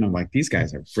started reading. I'm like, these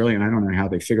guys are brilliant. I don't know how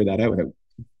they figured that out without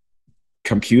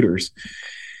computers.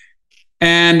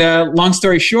 And long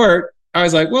story short, I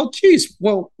was like, well, geez,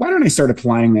 well, why don't I start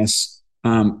applying this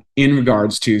in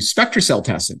regards to SpectraCell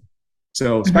testing?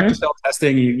 So SpectraCell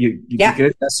testing, you get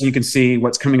a test and you can see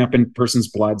what's coming up in a person's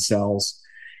blood cells,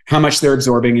 how much they're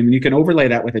absorbing, and you can overlay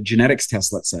that with a genetics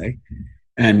test, let's say.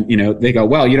 And, they go,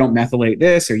 well, you don't methylate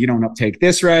this, or you don't uptake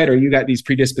this right, or you got these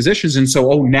predispositions. And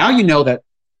so, now you know that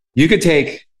you could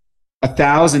take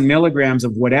 1,000 milligrams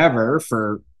of whatever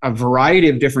for a variety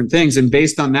of different things. And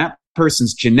based on that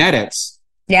person's genetics,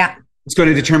 it's going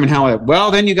to determine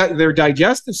then you got their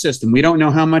digestive system. We don't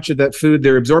know how much of that food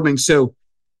they're absorbing. So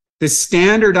the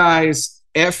standardized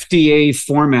FDA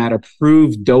format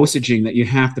approved dosaging that you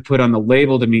have to put on the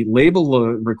label to meet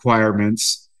label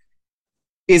requirements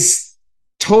is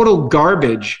total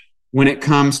garbage when it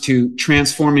comes to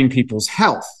transforming people's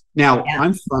health. Now,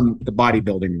 I'm from the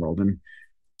bodybuilding world, and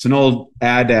it's an old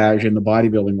adage in the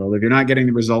bodybuilding world. If you're not getting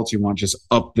the results you want, just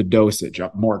up the dosage,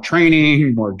 up more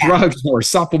training, more drugs, more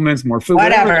supplements, more food.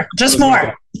 Whatever. Just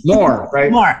more. More,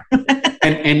 right? More.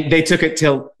 and they took it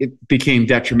till it became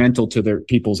detrimental to their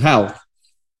people's health.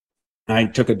 I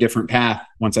took a different path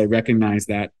once I recognized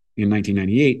that in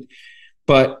 1998.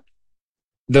 But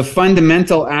the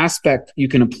fundamental aspect, you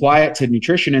can apply it to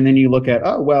nutrition, and then you look at,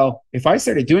 if I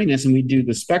started doing this and we do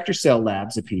the SpectraCell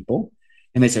labs of people,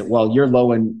 and they said, well, you're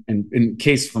low in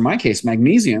my case,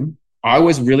 magnesium. I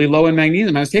was really low in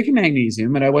magnesium. I was taking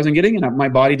magnesium, but I wasn't getting enough. My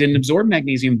body didn't absorb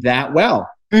magnesium that well.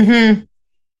 Mm-hmm.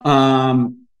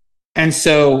 And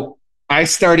so I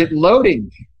started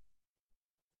loading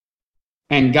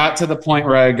and got to the point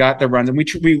where I got the runs. And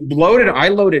I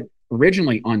loaded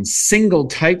originally on single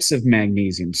types of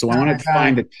magnesium. So I wanted to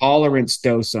find a tolerance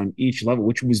dose on each level,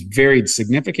 which was varied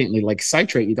significantly. Like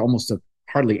citrate, you'd almost took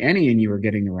hardly any and you were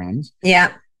getting the runs.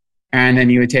 Yeah. And then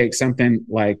you would take something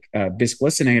like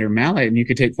bisglycinate or malate and you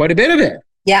could take quite a bit of it.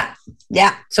 Yeah.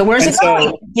 Yeah. So where's it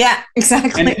going? Yeah,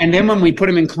 exactly. And then when we put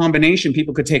them in combination,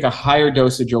 people could take a higher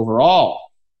dosage overall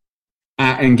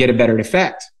and get a better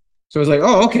effect. So I was like,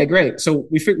 oh, okay, great. So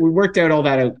we worked out all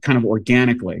that out kind of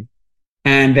organically.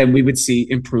 And then we would see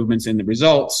improvements in the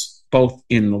results, both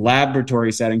in the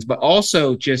laboratory settings, but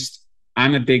also just,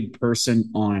 I'm a big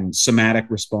person on somatic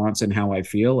response and how I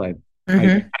feel.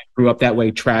 I grew up that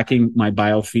way, tracking my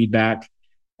biofeedback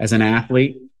as an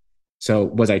athlete. So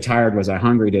was I tired? Was I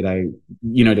hungry? Did I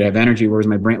have energy? Where was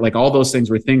my brain? Like all those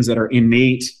things were things that are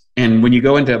innate. And when you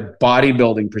go into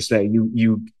bodybuilding per se,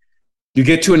 you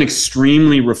get to an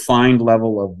extremely refined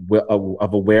level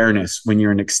of awareness when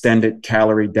you're in extended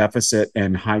calorie deficit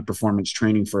and high performance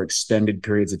training for extended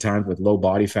periods of time with low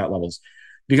body fat levels.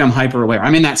 Become hyper aware.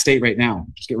 I'm in that state right now.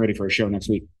 Just get ready for a show next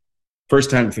week. First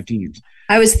time in 15 years.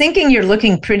 I was thinking you're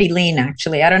looking pretty lean,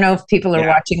 actually. I don't know if people are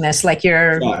watching this, like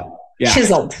you're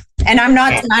chiseled. And I'm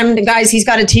not, I'm the guys, he's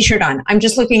got a t-shirt on. I'm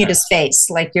just looking at his face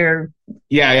like you're.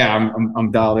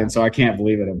 I'm dialed in. So I can't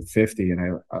believe it. I'm 50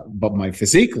 and but my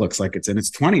physique looks like it's in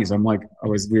its 20s. I'm like,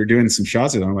 we were doing some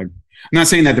shots and I'm like, I'm not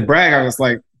saying that to brag. I was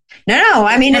like, no,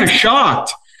 I mean, kind of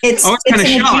shocked. I was kind of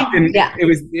shocked. And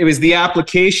it was the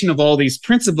application of all these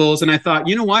principles. And I thought,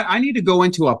 you know what? I need to go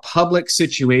into a public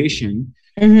situation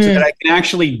so that I can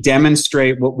actually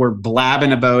demonstrate what we're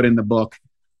blabbing about in the book.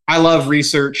 I love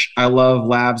research. I love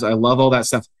labs. I love all that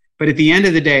stuff. But at the end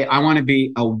of the day, I want to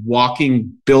be a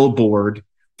walking billboard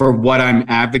for what I'm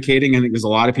advocating. I think there's a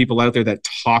lot of people out there that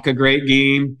talk a great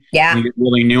game. Yeah. And get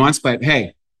really nuanced. But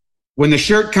hey, when the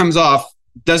shirt comes off,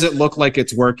 does it look like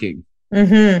it's working?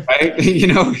 Mm-hmm.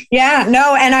 Right? Yeah,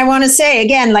 no. And I want to say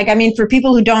again, for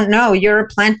people who don't know, you're a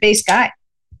plant-based guy.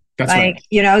 That's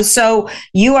right. So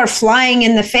you are flying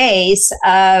in the face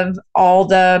of all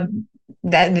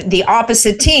the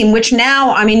opposite team, which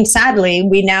now, sadly,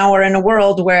 we now are in a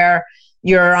world where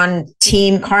you're on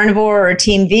team carnivore or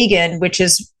team vegan, which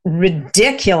is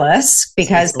ridiculous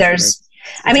because there's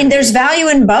value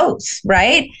in both,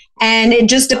 right? And it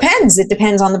just depends. It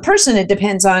depends on the person. It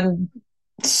depends on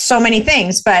so many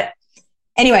things. But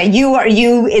anyway,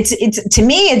 it's to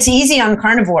me, it's easy on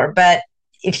carnivore, but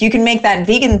if you can make that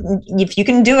vegan, if you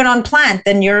can do it on plant,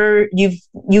 then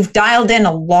you've dialed in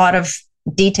a lot of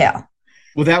detail.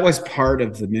 Well, that was part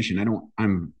of the mission.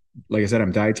 I'm like I said,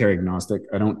 I'm dietary agnostic.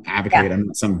 I don't advocate. Yeah. I'm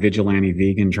not some vigilante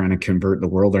vegan trying to convert the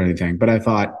world or anything, but I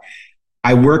thought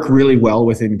I work really well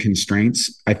within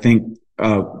constraints. I think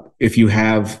if you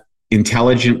have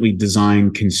intelligently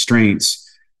designed constraints,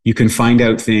 you can find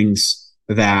out things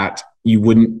that you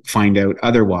wouldn't find out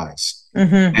otherwise.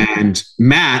 Mm-hmm. And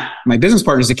Matt, my business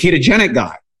partner, is a ketogenic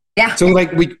guy. Yeah. So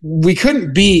we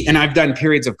couldn't be, and I've done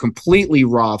periods of completely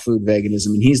raw food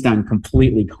veganism and he's done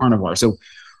completely carnivore. So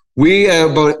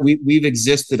we've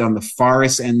existed on the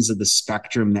farthest ends of the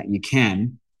spectrum that you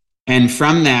can. And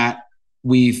from that,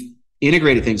 we've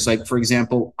integrated things. Like, for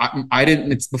example,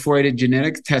 it's before I did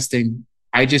genetic testing,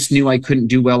 I just knew I couldn't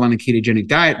do well on a ketogenic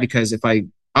diet because if I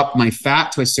up my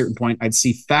fat to a certain point, I'd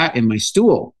see fat in my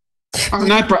stool. I'm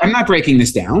not breaking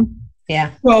this down.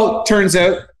 Yeah. Well, turns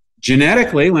out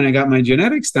genetically, when I got my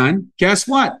genetics done, guess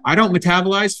what? I don't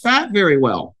metabolize fat very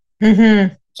well.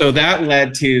 Mm-hmm. So that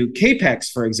led to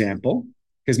Capex, for example,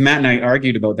 because Matt and I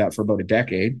argued about that for about a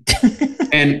decade.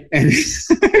 and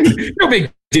no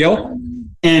big deal.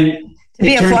 And to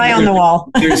be a fly on the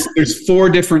wall. there's 4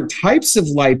 different types of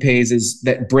lipases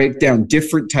that break down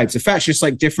different types of fats, just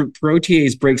like different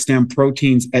protease breaks down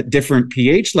proteins at different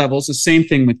pH levels. The same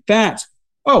thing with fats.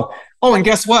 Oh, and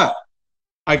guess what?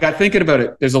 I got thinking about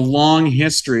it. There's a long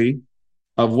history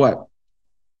of what?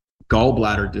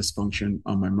 Gallbladder dysfunction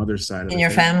on my mother's side. In your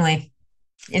family.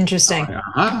 Interesting.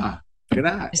 Look at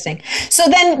that. Interesting. So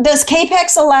then does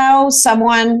Capex allow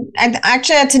someone, and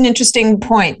actually that's an interesting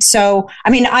point. So, I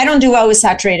mean, I don't do well with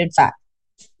saturated fat.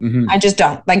 Mm-hmm. I just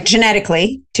don't. Like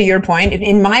genetically, to your point,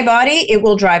 in my body, it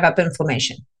will drive up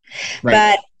inflammation. Right.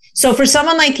 But so for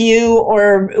someone like you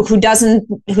or who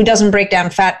doesn't break down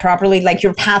fat properly, like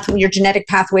your genetic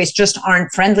pathways just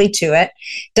aren't friendly to it,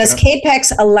 does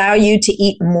Capex allow you to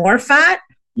eat more fat?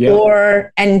 Yeah.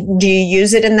 And do you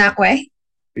use it in that way?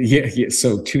 Yeah.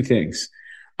 So 2 things.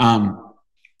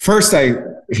 First,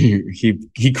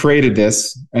 he created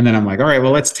this, and then I'm like, all right,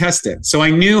 well, let's test it. So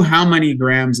I knew how many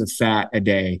grams of fat a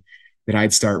day that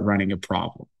I'd start running a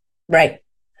problem. Right.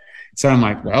 So I'm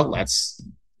like, well, let's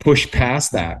push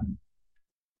past that.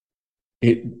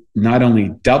 It not only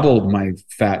doubled my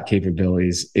fat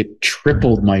capabilities, it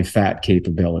tripled my fat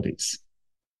capabilities.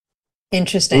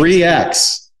 Interesting.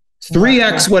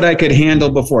 3x what I could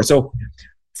handle before. So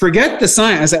forget the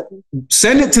science.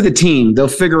 Send it to the team. They'll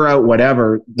figure out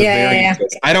whatever. Yeah.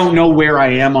 I don't know where I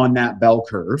am on that bell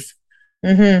curve.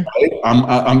 Mm-hmm. Right?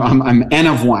 I'm N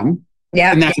of 1.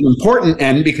 Yeah. And that's an important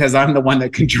N because I'm the one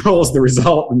that controls the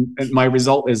result. And my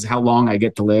result is how long I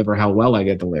get to live or how well I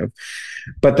get to live.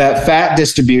 But that fat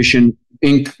distribution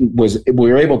we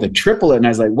were able to triple it. And I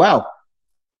was like, wow,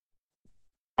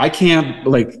 I can't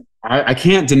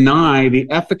deny the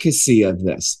efficacy of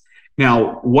this.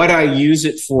 Now, what I use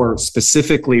it for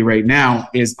specifically right now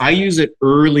is I use it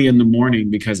early in the morning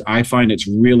because I find it's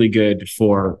really good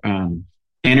for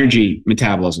energy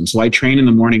metabolism. So I train in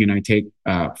the morning and I take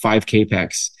 5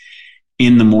 Capex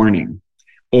in the morning.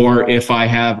 Or if I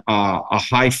have a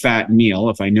high fat meal,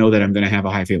 if I know that I'm going to have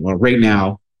a high fat, well, right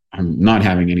now I'm not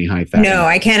having any high fat. No,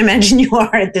 I can't imagine you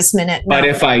are at this minute. No. But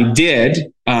if I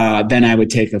did, then I would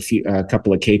take a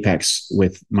couple of Capex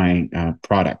with my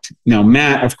product. Now,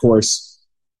 Matt, of course,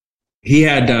 he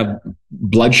had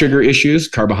blood sugar issues,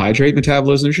 carbohydrate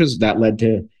metabolism issues. That led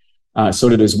to, so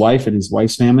did his wife and his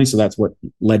wife's family. So that's what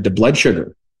led to blood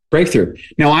sugar breakthrough.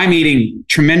 Now, I'm eating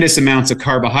tremendous amounts of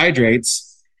carbohydrates.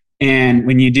 And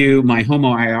when you do my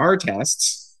HOMO-IR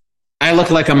tests, I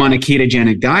look like I'm on a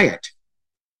ketogenic diet.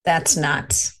 That's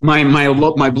nuts.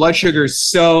 My blood sugar is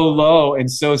so low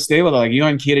and so stable. They're like, you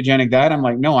on ketogenic diet? I'm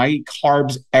like, no, I eat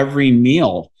carbs every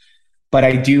meal, but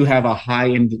I do have a high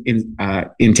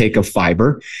intake of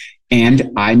fiber,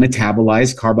 and I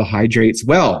metabolize carbohydrates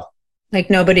well. Like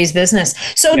nobody's business.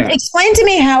 So Explain to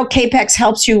me how Capex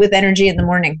helps you with energy in the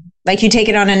morning. Like you take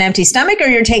it on an empty stomach, or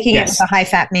you're taking it with a high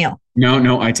fat meal?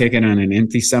 No, I take it on an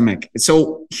empty stomach.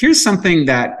 So here's something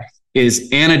that is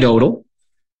anecdotal,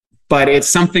 but it's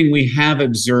something we have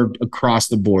observed across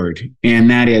the board. And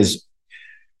that is,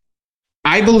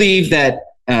 I believe that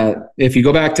if you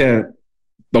go back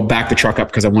the truck up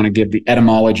because I want to give the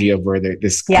etymology of where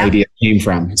this idea came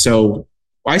from. So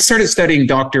I started studying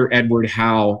Dr. Edward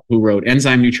Howe, who wrote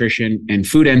Enzyme Nutrition and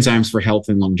Food Enzymes for Health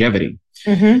and Longevity.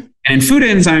 Mm-hmm. And Food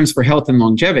Enzymes for Health and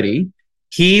Longevity,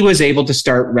 he was able to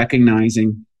start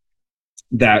recognizing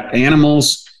that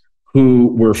animals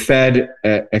who were fed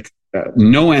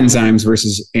no enzymes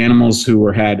versus animals who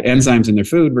had enzymes in their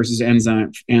food versus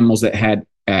animals that had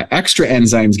extra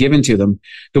enzymes given to them.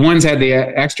 The ones that had the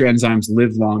extra enzymes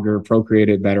lived longer,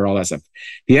 procreated better, all that stuff.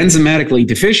 The enzymatically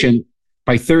deficient,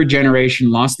 by 3rd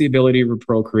generation, lost the ability to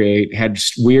procreate, had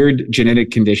weird genetic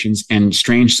conditions and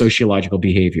strange sociological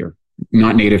behavior,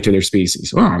 not native to their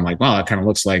species. Oh, I'm like, well, that kind of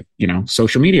looks like,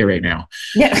 social media right now.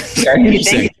 Yeah.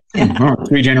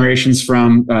 3 generations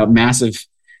from massive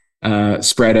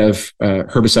spread of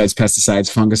herbicides, pesticides,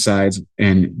 fungicides,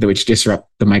 and which disrupt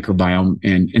the microbiome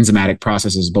and enzymatic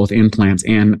processes, both in plants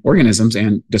and organisms,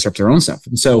 and disrupt their own stuff.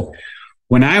 And so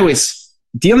when I was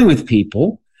dealing with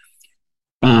people,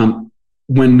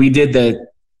 when we did the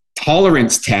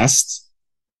tolerance test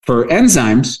for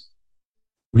enzymes,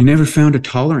 we never found a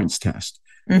tolerance test.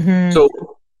 Mm-hmm. So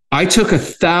I took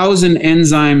 1,000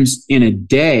 enzymes in a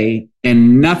day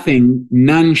and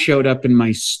none showed up in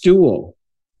my stool.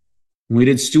 We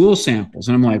did stool samples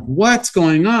and I'm like, what's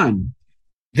going on?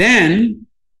 Then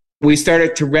we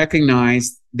started to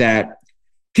recognize that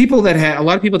a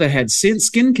lot of people that had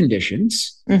skin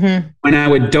conditions, Mm-hmm. when I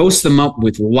would dose them up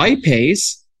with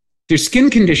lipase, their skin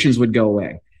conditions would go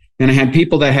away. And I had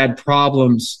people that had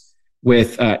problems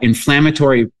with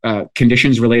inflammatory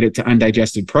conditions related to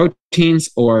undigested proteins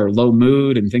or low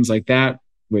mood and things like that,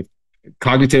 with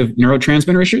cognitive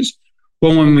neurotransmitter issues.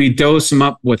 Well, when we dose them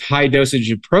up with high dosage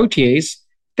of protease,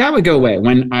 that would go away.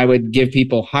 When I would give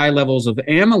people high levels of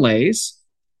amylase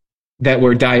that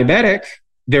were diabetic,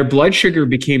 their blood sugar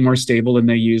became more stable and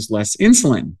they used less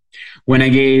insulin. When I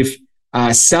gave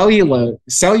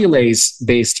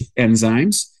cellulase-based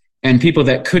enzymes, and people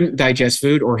that couldn't digest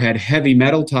food or had heavy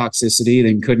metal toxicity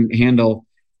and couldn't handle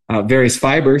various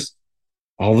fibers,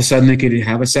 all of a sudden they could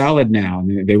have a salad now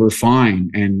and they were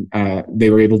fine. And they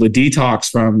were able to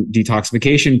detox from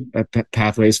detoxification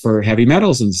pathways for heavy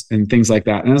metals and things like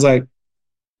that. And I was like,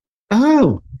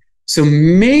 oh, so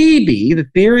maybe the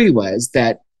theory was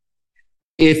that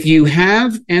if you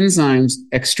have enzymes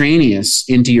extraneous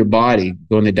into your body,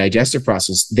 go in the digestive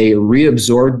process, they are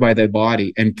reabsorbed by the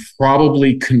body and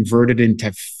probably converted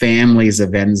into families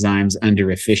of enzymes under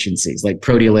efficiencies, like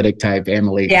proteolytic type,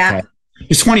 amyloid type.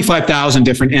 There's 25,000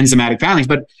 different enzymatic families,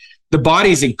 but the body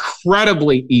is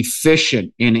incredibly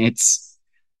efficient in its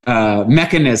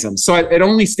mechanism. So it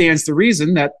only stands to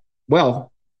reason that,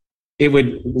 well, it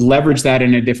would leverage that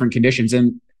in different conditions.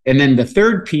 And then the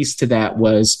third piece to that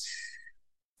was,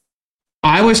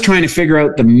 I was trying to figure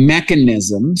out the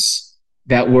mechanisms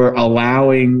that were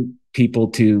allowing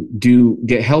people to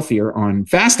get healthier on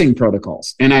fasting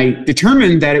protocols. And I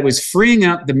determined that it was freeing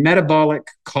up the metabolic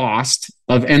cost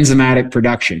of enzymatic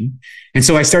production. And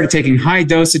so I started taking high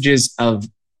dosages of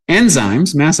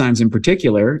enzymes, masszymes in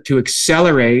particular, to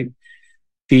accelerate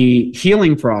the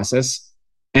healing process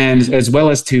and as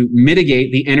well as to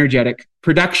mitigate the energetic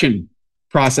production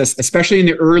process, especially in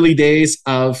the early days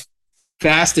of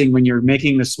fasting when you're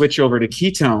making the switch over to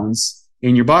ketones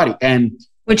in your body. And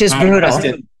which is brutal.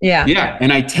 Yeah.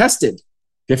 And I tested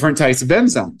different types of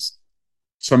enzymes.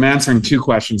 So I'm answering two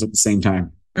questions at the same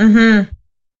time. Mm-hmm.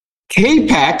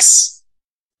 Capex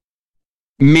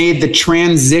made the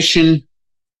transition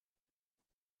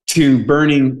to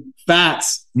burning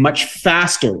fats much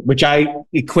faster, which I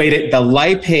equated the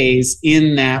lipase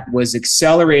in that was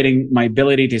accelerating my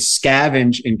ability to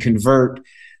scavenge and convert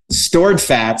stored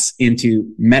fats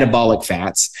into metabolic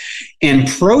fats. And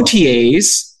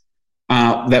protease,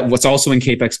 that was also in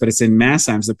Capex, but it's in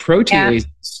Masszymes. The protease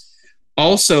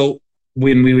also,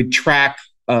 when we would track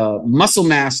muscle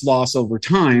mass loss over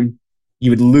time, you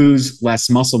would lose less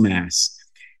muscle mass.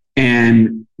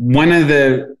 And one of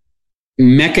the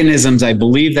mechanisms I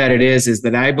believe that it is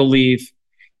that I believe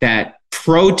that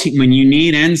protein, when you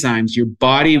need enzymes, your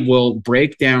body will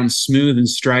break down smooth and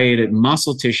striated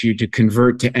muscle tissue to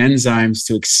convert to enzymes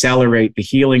to accelerate the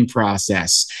healing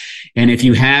process. And if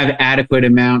you have adequate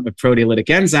amount of proteolytic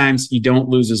enzymes, you don't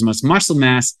lose as much muscle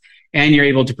mass and you're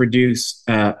able to produce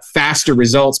faster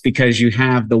results because you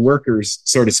have the workers,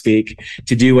 so to speak,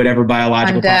 to do whatever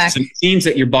biological process. And it seems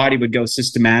that your body would go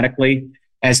systematically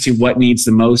as to what needs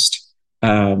the most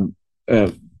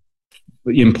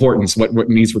importance, what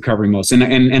needs recovering most. And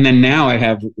then now I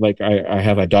have I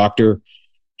have a doctor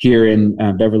here in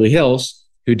Beverly Hills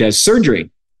who does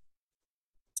surgery.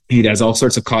 He does all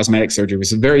sorts of cosmetic surgery with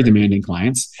some very demanding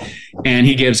clients, and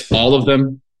he gives all of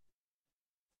them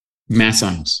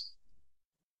Masszymes.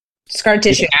 Scar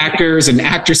tissue. Actors and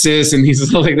actresses, and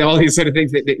he's like all these sort of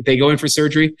things that they go in for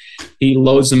surgery. He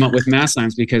loads them up with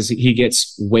Masszymes because he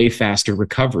gets way faster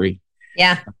recovery.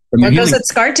 Yeah. Well, it goes at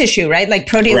scar tissue, right? Like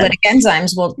proteolytic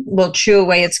enzymes will chew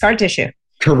away at scar tissue.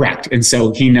 Correct. And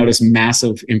so he noticed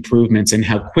massive improvements in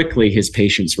how quickly his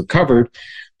patients recovered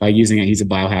by using it. He's a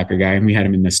biohacker guy, and we had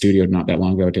him in the studio not that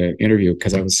long ago to interview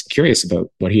because I was curious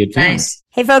about what he had found. Nice.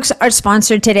 Hey folks, our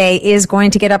sponsor today is going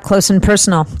to get up close and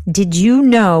personal. Did you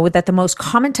know that the most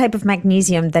common type of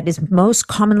magnesium that is most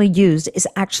commonly used is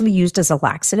actually used as a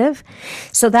laxative?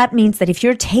 So that means that if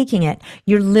you're taking it,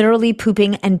 you're literally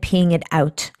pooping and peeing it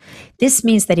out. This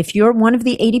means that if you're one of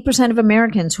the 80% of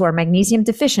Americans who are magnesium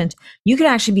deficient, you could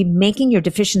actually be making your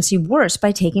deficiency worse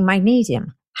by taking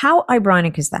magnesium. How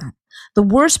ironic is that? The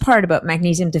worst part about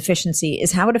magnesium deficiency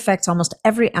is how it affects almost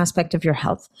every aspect of your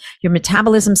health. Your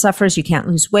metabolism suffers, you can't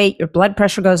lose weight, your blood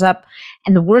pressure goes up,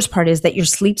 and the worst part is that your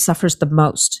sleep suffers the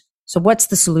most. So what's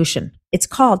the solution? It's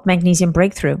called Magnesium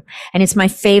Breakthrough, and it's my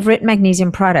favorite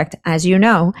magnesium product, as you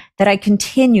know, that I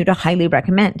continue to highly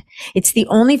recommend. It's the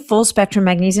only full spectrum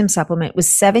magnesium supplement with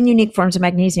 7 unique forms of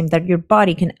magnesium that your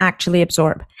body can actually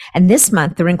absorb. And this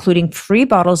month, they're including free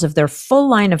bottles of their full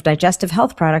line of digestive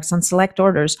health products on select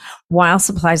orders while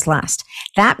supplies last.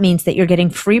 That means that you're getting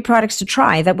free products to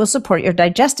try that will support your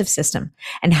digestive system.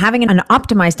 And having an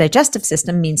optimized digestive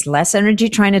system means less energy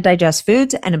trying to digest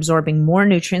foods and absorbing more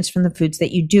nutrients from the foods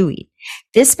that you do eat.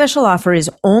 This special offer is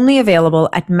only available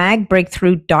at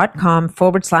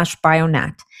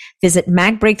magbreakthrough.com/bionat. Visit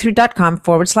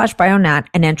magbreakthrough.com/bionat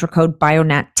and enter code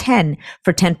BIONAT10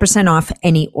 for 10% off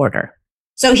any order.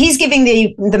 So he's giving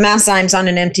the Masszymes on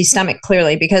an empty stomach,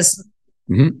 clearly, because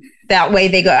that way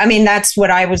they go. I mean, that's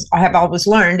what I have always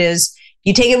learned is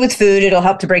you take it with food, it'll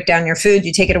help to break down your food.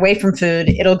 You take it away from food,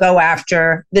 it'll go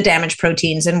after the damaged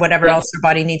proteins and whatever else your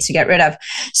body needs to get rid of.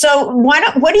 So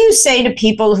what do you say to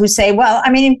people who say, well, I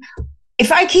mean,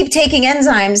 if I keep taking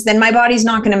enzymes, then my body's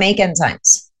not going to make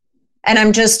enzymes and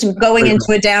I'm just going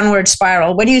into a downward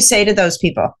spiral. What do you say to those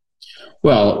people?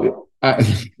 Well,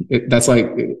 that's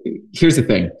like, here's the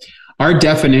thing. Our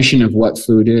definition of what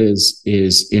food is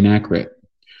inaccurate.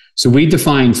 So we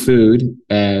define food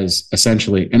as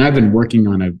essentially, and I've been working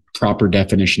on a proper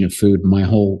definition of food my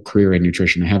whole career in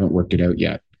nutrition. I haven't worked it out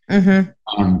yet.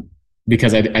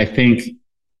 Because I think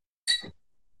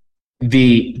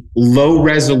the low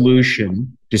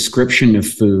resolution description of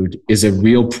food is a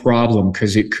real problem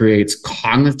because it creates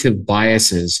cognitive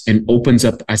biases and opens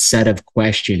up a set of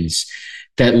questions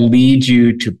that lead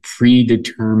you to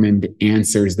predetermined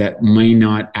answers that may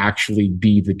not actually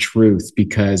be the truth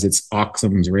because it's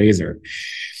Occam's razor.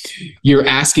 You're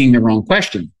asking the wrong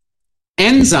question.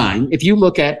 Enzyme, if you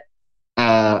look at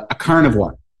a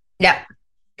carnivore. Yeah.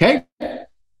 Okay.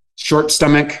 Short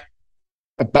stomach,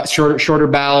 shorter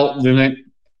bowel unit,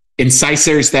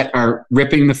 incisors that are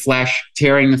ripping the flesh,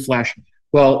 tearing the flesh.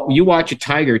 Well, you watch a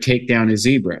tiger take down a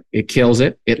zebra. It kills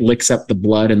it. It licks up the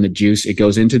blood and the juice. It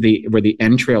goes into where the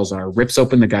entrails are, rips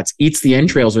open the guts, eats the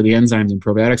entrails where the enzymes and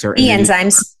probiotics are. The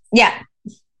enzymes. Yeah.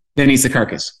 Then eats the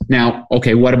carcass. Now,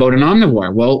 okay, what about an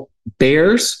omnivore? Well,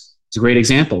 bears is a great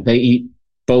example. They eat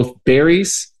both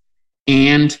berries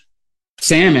and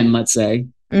salmon, let's say,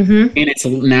 in its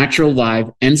natural, live,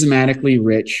 enzymatically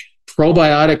rich,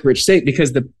 probiotic rich state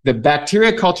because the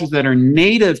bacteria cultures that are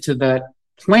native to the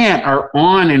plant are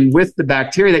on and with the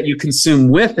bacteria that you consume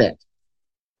with it.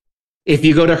 If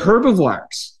you go to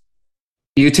herbivores,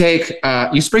 you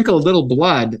sprinkle a little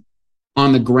blood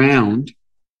on the ground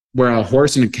where a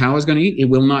horse and a cow is going to eat, it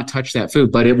will not touch that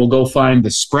food, but it will go find the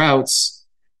sprouts,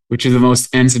 which are the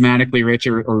most enzymatically rich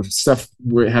or stuff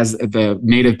where it has the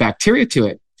native bacteria to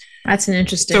it. That's an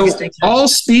interesting distinction. So all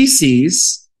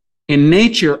species in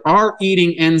nature are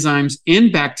eating enzymes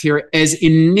in bacteria as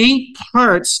innate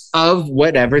parts of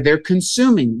whatever they're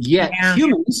consuming. Yet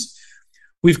humans,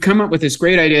 we've come up with this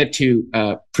great idea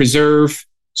to preserve,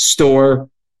 store,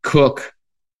 cook,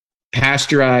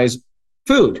 pasteurize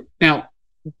food. Now,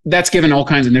 that's given all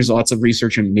kinds, and there's lots of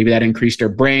research, and maybe that increased our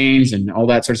brains and all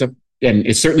that sort of stuff. And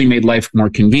it certainly made life more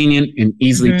convenient and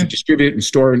easily to distribute and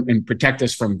store and protect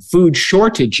us from food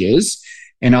shortages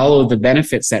and all of the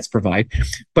benefits that's provide.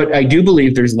 But I do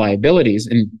believe there's liabilities.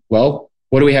 And, well,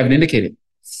 what do we have indicated?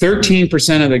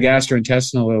 13% of the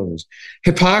gastrointestinal illness.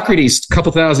 Hippocrates, a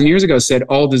couple thousand years ago, said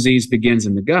all disease begins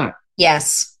in the gut.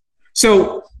 Yes.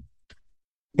 So,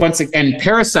 once again,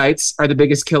 parasites are the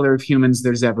biggest killer of humans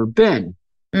there's ever been.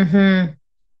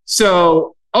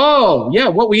 So,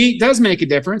 what we eat does make a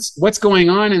difference. What's going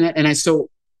on in it? So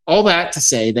all that to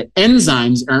say that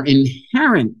enzymes are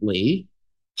inherently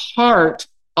part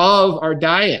of our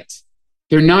diet.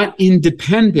 They're not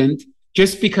independent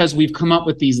just because we've come up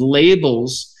with these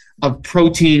labels of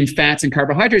protein, fats, and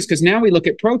carbohydrates, because now we look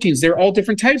at proteins. There are all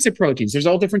different types of proteins. There's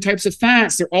all different types of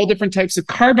fats. There are all different types of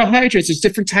carbohydrates. There's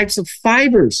different types of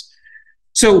fibers.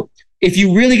 So if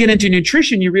you really get into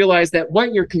nutrition, you realize that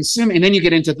what you're consuming, and then you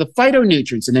get into the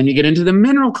phytonutrients, and then you get into the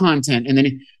mineral content.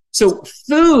 So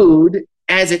food,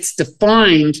 as it's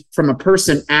defined from a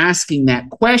person asking that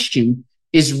question,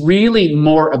 is really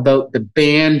more about the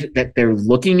band that they're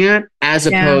looking at as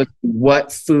opposed to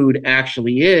what food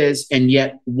actually is, and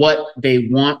yet what they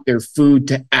want their food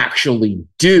to actually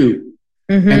do.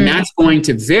 And that's going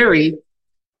to vary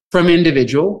from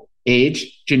individual,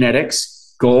 age,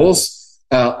 genetics, goals,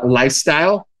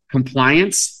 lifestyle,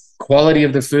 compliance, quality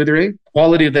of the food they're eating,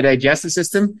 quality of the digestive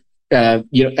system,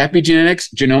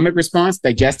 epigenetics, genomic response,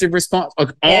 digestive response.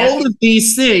 All of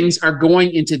these things are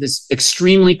going into this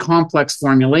extremely complex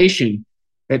formulation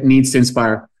that needs to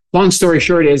inspire long story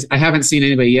short is I haven't seen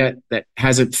anybody yet that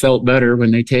hasn't felt better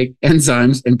when they take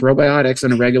enzymes and probiotics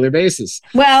on a regular basis.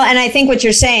 Well, and I think what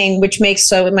you're saying, which makes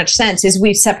so much sense, is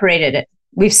we've separated it.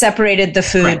 We've separated the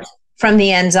food from the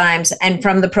enzymes and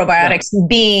from the probiotics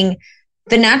being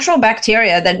the natural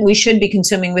bacteria that we should be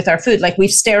consuming with our food. Like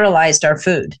we've sterilized our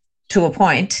food to a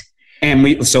point. And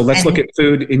let's look at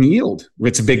food and yield.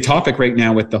 It's a big topic right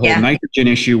now with the whole nitrogen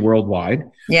issue worldwide.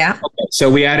 Yeah. Okay, so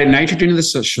we added nitrogen to the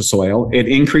soil. It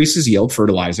increases yield,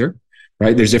 fertilizer,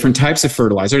 right? There's different types of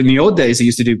fertilizer. In the old days, they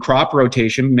used to do crop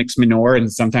rotation, mix manure,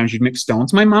 and sometimes you'd mix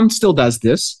stones. My mom still does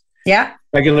this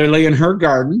regularly in her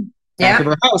garden, back of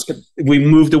her house. But we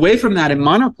moved away from that in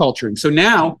monoculturing. So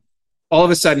now, all of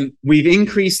a sudden, we've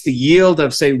increased the yield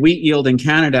of, say, wheat yield in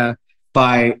Canada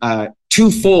by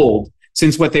twofold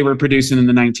since what they were producing in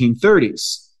the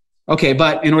 1930s. Okay,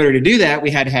 but in order to do that, we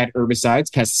had to have herbicides,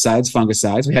 pesticides,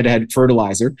 fungicides. We had to have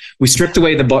fertilizer. We stripped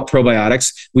away the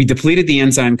probiotics. We depleted the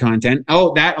enzyme content.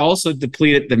 Oh, that also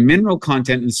depleted the mineral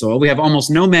content in the soil. We have almost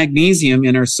no magnesium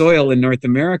in our soil in North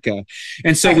America.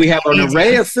 And so we have an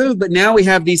array of food, but now we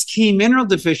have these key mineral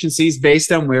deficiencies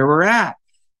based on where we're at.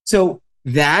 So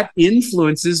that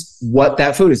influences what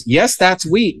that food is. Yes, that's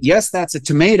wheat. Yes, that's a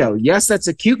tomato. Yes, that's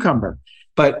a cucumber.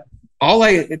 But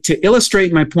to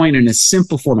illustrate my point in a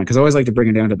simple format, because I always like to bring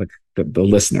it down to the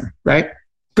listener, right?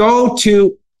 Go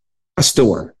to a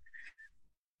store,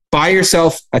 buy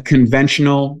yourself a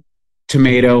conventional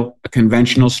tomato, a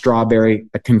conventional strawberry,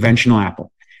 a conventional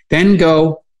apple. Then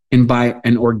go and buy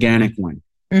an organic one.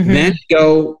 Then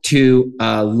go to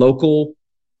a local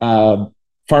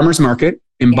farmer's market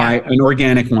and buy an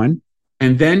organic one.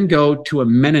 And then go to a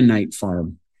Mennonite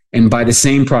farm and buy the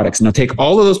same products. And I'll take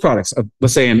all of those products,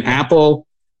 let's say an apple,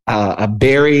 a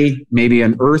berry, maybe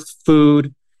an earth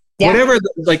food, whatever,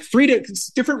 like 3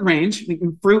 different range,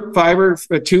 fruit, fiber,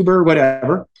 tuber,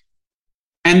 whatever,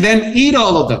 and then eat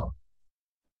all of them.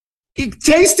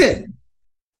 Taste it.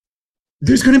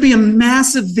 There's going to be a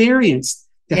massive variance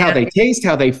to how they taste,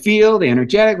 how they feel, the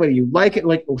energetic, whether you like it,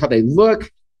 like how they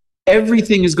look.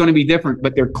 Everything is going to be different,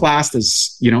 but they're classed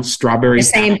as,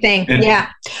 strawberries. The same thing.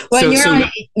 Well,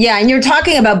 and you're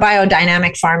talking about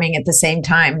biodynamic farming at the same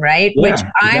time, right? Yeah, Which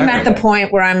I'm at the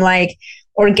point where I'm like,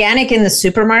 organic in the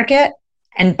supermarket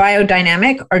and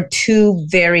biodynamic are two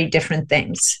very different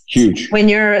things. Huge. When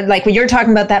you're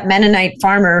talking about that Mennonite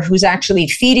farmer who's actually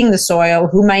feeding the soil,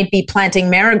 who might be planting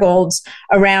marigolds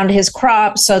around his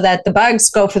crop so that the bugs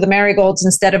go for the marigolds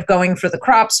instead of going for the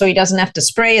crop, so he doesn't have to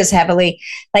spray as heavily.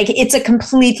 Like, it's a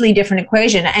completely different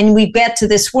equation. And we get to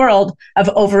this world of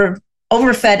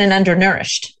overfed and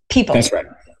undernourished people. That's right.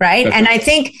 Right.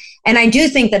 And I do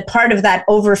think that part of that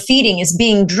overfeeding is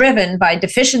being driven by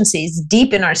deficiencies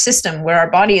deep in our system, where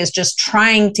our body is just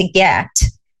trying to get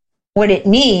what it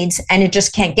needs and it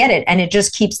just can't get it. And it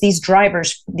just keeps these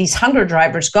hunger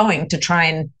drivers going to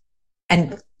try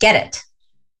and get it.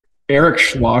 Eric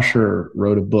Schlosser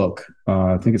wrote a book,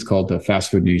 I think it's called The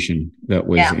Fast Food Nation, that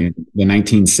was in the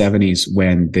 1970s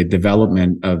when the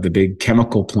development of the big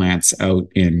chemical plants out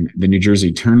in the New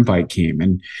Jersey Turnpike came.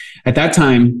 And at that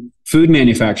time, food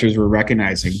manufacturers were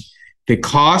recognizing the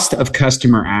cost of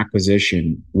customer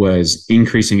acquisition was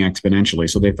increasing exponentially.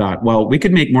 So they thought, well, we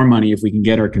could make more money if we can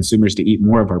get our consumers to eat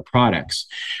more of our products.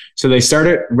 So they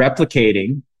started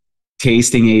replicating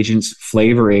tasting agents,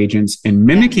 flavor agents, and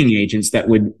mimicking agents that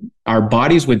our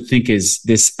bodies would think is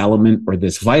this element or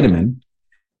this vitamin,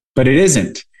 but it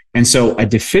isn't. And so a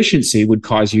deficiency would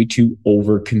cause you to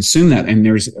overconsume that. And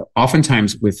there's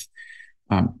oftentimes with,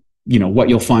 what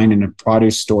you'll find in a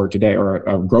produce store today or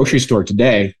a grocery store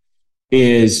today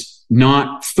is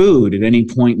not food at any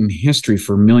point in history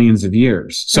for millions of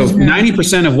years. So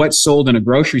 90% of what's sold in a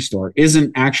grocery store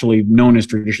isn't actually known as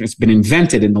traditional. It's been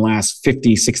invented in the last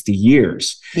 50, 60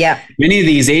 years. Yeah. Many of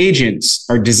these agents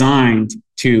are designed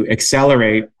to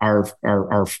accelerate our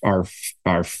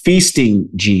feasting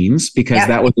genes because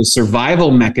that was a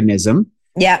survival mechanism.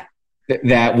 Yeah.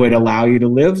 That would allow you to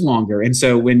live longer. And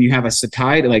so when you have a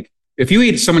satiety, like if you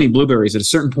eat so many blueberries, at a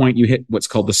certain point, you hit what's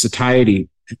called the satiety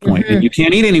point, and you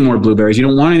can't eat any more blueberries. You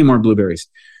don't want any more blueberries.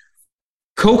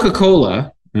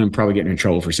 Coca-Cola, and I'm probably getting in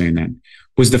trouble for saying that,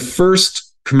 was the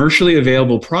first commercially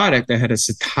available product that had a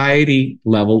satiety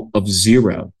level of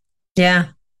 0. Yeah.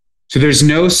 So there's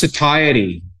no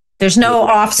satiety. There's no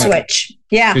off switch.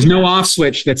 Yeah. There's no off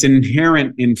switch that's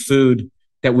inherent in food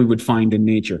that we would find in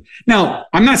nature. Now,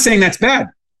 I'm not saying that's bad.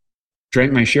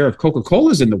 Drank my share of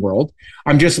Coca-Colas in the world.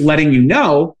 I'm just letting you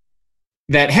know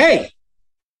that, hey,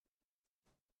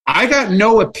 I got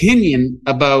no opinion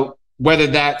about whether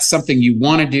that's something you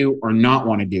want to do or not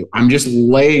want to do. I'm just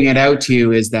laying it out to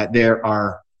you is that there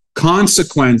are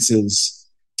consequences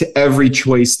to every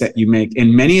choice that you make.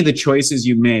 And many of the choices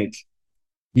you make,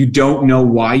 you don't know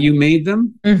why you made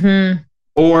them,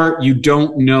 or you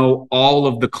don't know all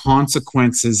of the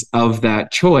consequences of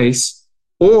that choice,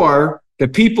 or the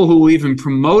people who even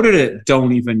promoted it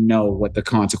don't even know what the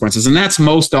consequences. And that's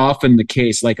most often the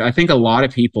case. Like, I think a lot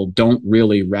of people don't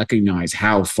really recognize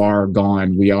how far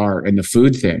gone we are in the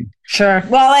food thing. Sure.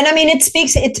 Well, and I mean,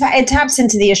 it taps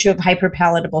into the issue of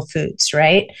hyperpalatable foods,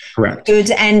 right? Correct.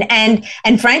 Foods.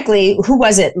 And frankly, who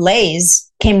was it?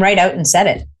 Lay's came right out and said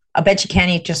it. I bet you can't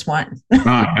eat just one.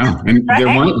 I know. And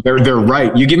right? They're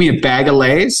right. You give me a bag of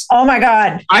Lay's. Oh my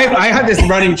God. I have this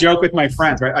running joke with my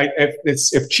friends, right?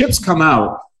 If chips come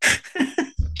out,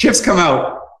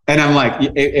 and I'm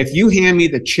like, if you hand me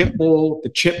the chip bowl, the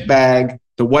chip bag,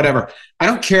 the whatever, I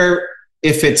don't care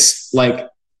if it's like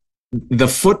the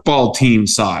football team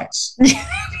size.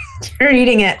 You're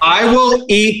eating it. I will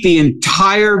eat the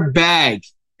entire bag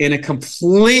in a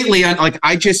completely,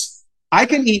 I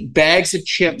can eat bags of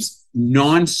chips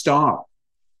nonstop.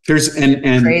 And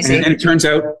it turns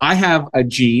out I have a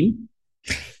gene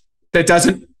that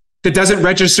doesn't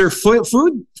register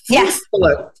food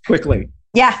quickly.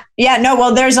 Yeah. No,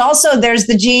 well, there's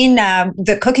the gene,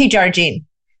 the cookie jar gene.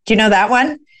 Do you know that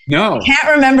one? No. I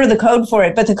can't remember the code for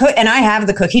it, but and I have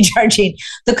the cookie jar gene.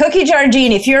 The cookie jar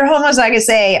gene, if you're homozygous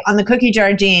A on the cookie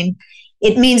jar gene,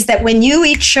 it means that when you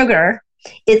eat sugar,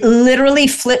 it literally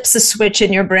flips a switch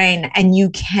in your brain and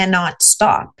you cannot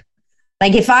stop.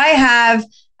 Like if I have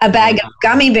a bag of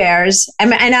gummy bears,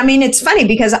 and I mean, it's funny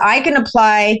because I can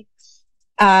apply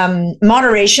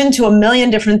moderation to a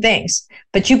million different things,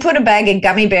 but you put a bag of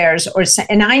gummy bears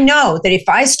and I know that if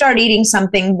I start eating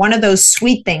something, one of those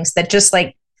sweet things that just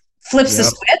like flips the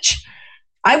switch,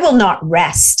 I will not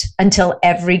rest until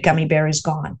every gummy bear is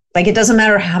gone. Like it doesn't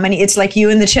matter how many. It's like you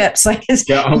and the chips. Like but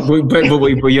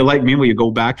you like me? Will you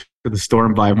go back to the store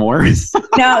and buy more?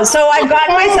 No. So I've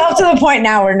gotten myself to the point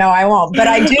now where no, I won't. But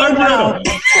I do know.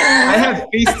 I have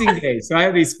feasting days. So I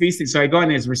have these feasting. So I go on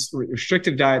these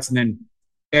restrictive diets, and then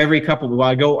every couple.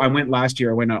 Well, I went last year.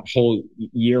 I went a whole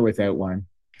year without one,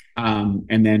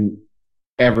 and then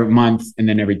every month, and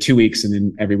then every 2 weeks, and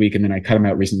then every week, and then I cut them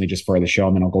out recently just for the show,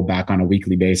 and then I'll go back on a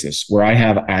weekly basis where I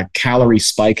have a calorie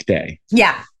spike day.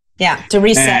 Yeah, to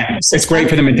reset. And it's great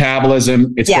for the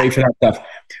metabolism. It's great for that stuff.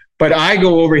 But I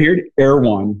go over here to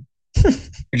Erewhon,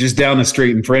 just down the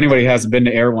street, and for anybody who hasn't been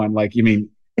to Erewhon, like you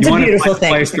want to find a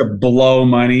place to blow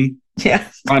money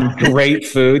on great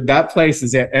food. That place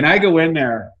is it. And I go in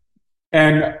there,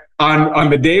 and on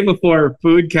the day before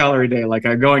food calorie day, like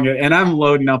I'm going in and I'm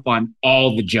loading up on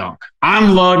all the junk.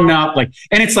 I'm loading up and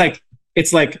it's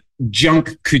like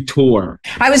junk couture.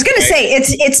 I was going to say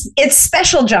it's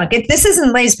special junk. This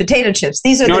isn't Lay's potato chips.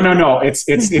 These are no.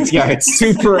 It's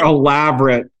super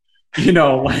elaborate,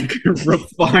 like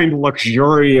refined,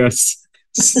 luxurious,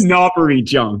 snobbery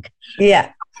junk.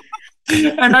 Yeah.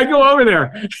 And I go over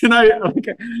there and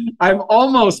I'm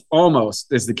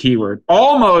almost is the key word,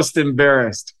 almost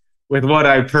embarrassed with what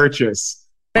I purchase.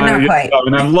 But not quite.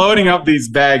 And I'm loading up these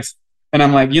bags and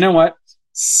I'm like, you know what?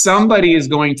 Somebody is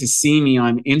going to see me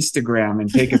on Instagram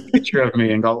and take a picture of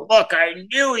me and go, look, I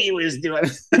knew he was doing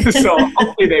it. So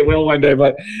hopefully they will one day.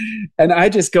 And I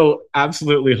just go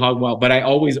absolutely hog wild, but I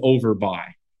always overbuy.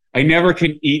 I never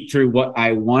can eat through what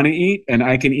I want to eat, and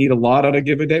I can eat a lot on a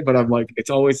given day, but I'm like, it's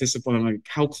always disappointing. I'm like,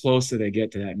 how close did I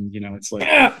get to that? And it's like,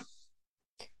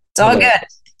 it's all good.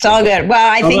 It's all good.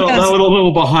 Well, I think a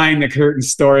little behind the curtain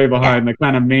story behind the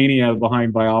kind of mania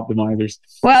behind Bioptimizers.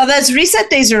 Well, those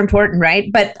reset days are important,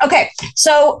 right? But okay,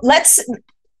 so let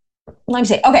me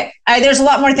say, okay, there's a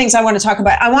lot more things I want to talk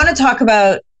about. I want to talk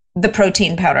about the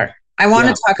protein powder. I want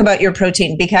to talk about your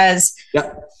protein because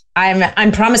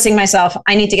I'm promising myself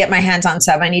I need to get my hands on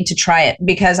some. I need to try it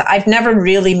because I've never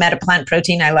really met a plant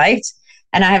protein I liked,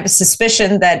 and I have a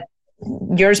suspicion that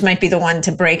yours might be the one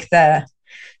to break the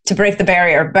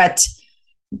barrier.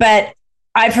 But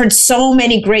I've heard so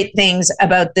many great things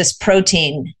about this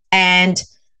protein, and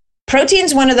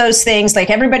protein's one of those things, like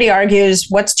everybody argues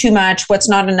what's too much, what's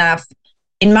not enough.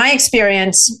 In my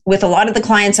experience with a lot of the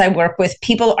clients I work with,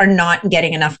 people are not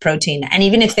getting enough protein. And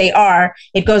even if they are,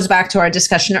 it goes back to our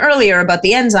discussion earlier about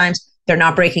the enzymes. They're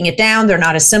not breaking it down. They're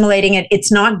not assimilating it.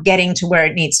 It's not getting to where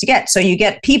it needs to get. So you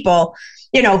get people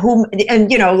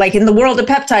like in the world of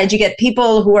peptides, you get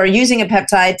people who are using a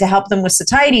peptide to help them with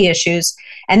satiety issues,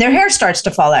 and their hair starts to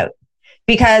fall out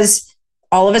because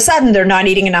all of a sudden they're not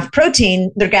eating enough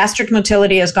protein. Their gastric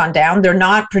motility has gone down. They're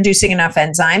not producing enough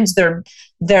enzymes.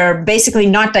 They're basically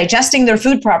not digesting their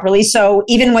food properly. So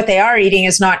even what they are eating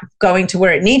is not going to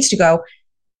where it needs to go.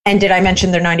 And did I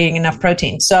mention they're not eating enough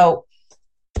protein? So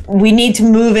we need to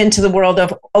move into the world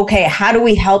of, okay, how do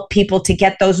we help people to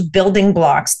get those building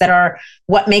blocks that are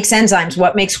what makes enzymes,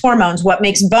 what makes hormones, what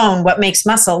makes bone, what makes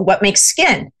muscle, what makes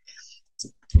skin?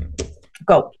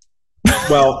 Go.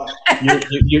 Well,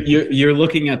 you're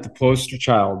looking at the poster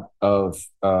child of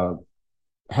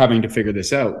having to figure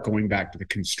this out, going back to the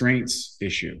constraints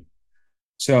issue.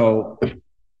 So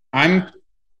I'm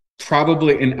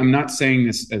probably, and I'm not saying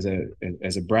this as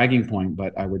a bragging point,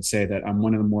 but I would say that I'm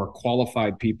one of the more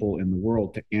qualified people in the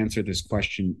world to answer this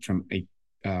question from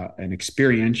an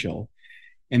experiential,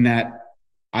 in that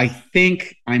I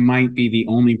think I might be the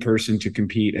only person to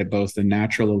compete at both the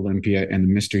Natural Olympia and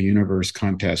the Mr. Universe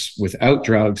contests without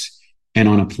drugs and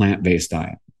on a plant-based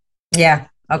diet. Yeah.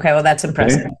 Okay. Well, that's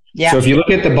impressive. Okay? Yeah. So if you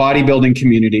look at the bodybuilding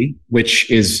community, which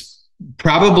is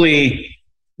probably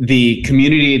the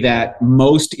community that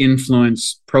most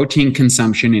influence protein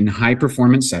consumption in high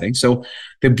performance settings. So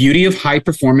the beauty of high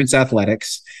performance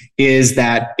athletics is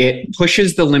that it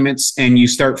pushes the limits and you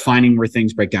start finding where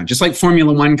things break down. Just like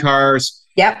Formula One cars,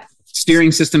 yep,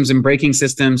 steering systems and braking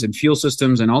systems and fuel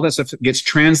systems and all that stuff gets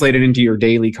translated into your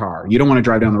daily car. You don't want to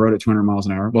drive down the road at 200 miles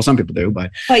an hour. Well, some people do, but.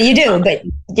 Well, you do, but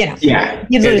yeah,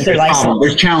 you lose their license.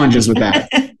 There's challenges with that.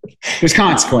 There's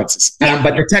consequences.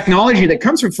 But the technology that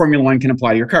comes from Formula One can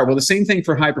apply to your car. Well, the same thing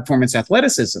for high performance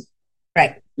athleticism.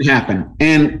 Right. Happen.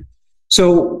 And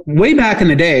so way back in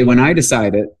the day when I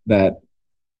decided that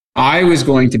I was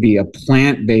going to be a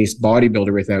plant-based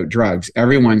bodybuilder without drugs,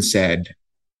 everyone said,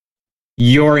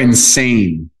 "You're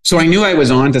insane." So I knew I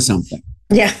was onto something.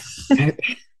 Yeah.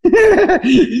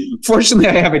 Fortunately,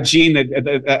 I have a gene that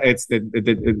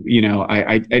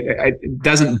it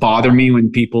doesn't bother me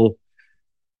when people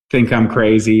think I'm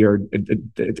crazy or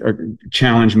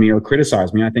challenge me or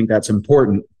criticize me. I think that's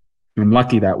important. I'm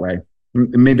lucky that way.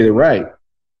 Maybe they're right.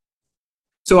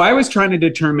 So I was trying to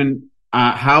determine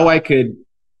how I could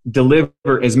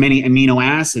deliver as many amino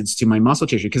acids to my muscle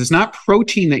tissue, because it's not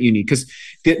protein that you need. Because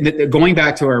going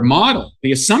back to our model,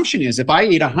 the assumption is if I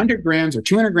eat 100 grams or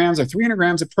 200 grams or 300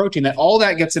 grams of protein, that all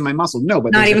that gets in my muscle. No,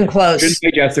 but not even close.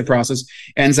 Digestive process,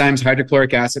 enzymes,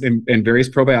 hydrochloric acid, and various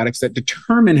probiotics that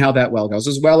determine how that well goes,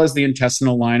 as well as the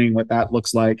intestinal lining, what that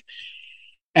looks like.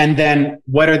 And then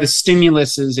what are the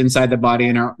stimuluses inside the body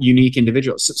and our unique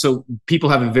individuals? So people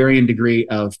have a varying degree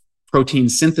of protein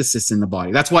synthesis in the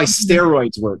body. That's why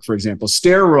steroids work, for example.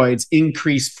 Steroids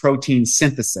increase protein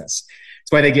synthesis.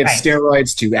 That's why they give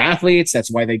steroids to athletes.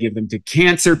 That's why they give them to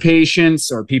cancer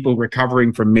patients or people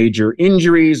recovering from major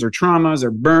injuries or traumas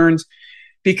or burns,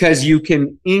 because you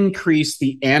can increase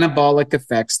the anabolic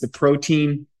effects, the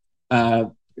protein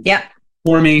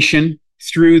formation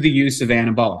through the use of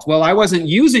anabolics. Well, I wasn't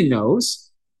using those.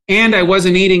 And I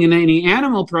wasn't eating any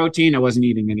animal protein. I wasn't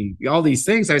eating all these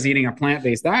things. I was eating a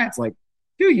plant-based diet. It's like,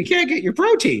 dude, you can't get your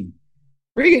protein.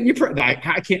 Where are you getting your protein? I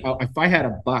can't. If I had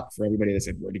 $1 for everybody that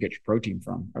said, where do you get your protein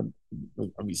from?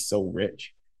 I'd be so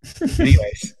rich.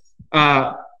 Anyways,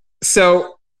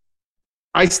 so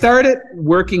I started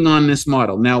working on this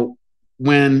model. Now,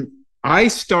 when I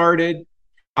started,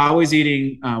 I was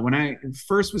eating, when I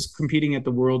first was competing at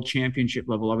the world championship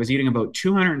level, I was eating about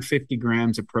 250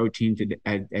 grams of protein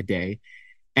a day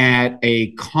at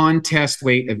a contest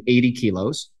weight of 80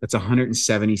 kilos. That's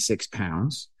 176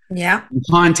 pounds. Yeah. In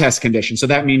contest conditions. So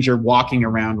that means you're walking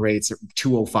around rates at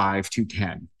 205,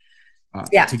 210.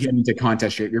 To get into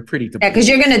contest shape, you're pretty depleted. Yeah, because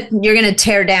you're gonna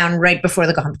tear down right before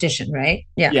the competition, right?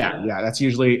 Yeah. Yeah. That's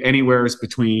usually anywhere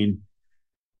between,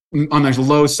 on the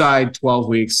low side, 12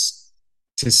 weeks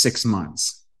to 6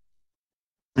 months.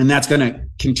 And that's going to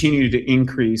continue to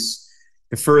increase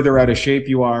the further out of shape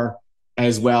you are,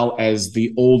 as well as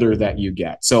the older that you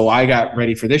get. So I got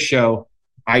ready for this show.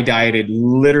 I dieted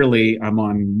literally, I'm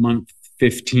on month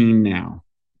 15 now,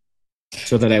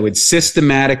 so that I would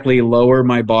systematically lower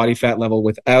my body fat level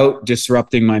without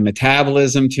disrupting my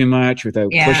metabolism too much,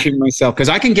 without pushing myself. Because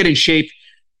I can get in shape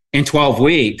in 12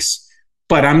 weeks,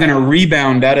 but I'm going to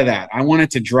rebound out of that. I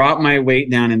wanted to drop my weight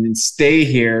down and then stay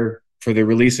here for the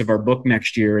release of our book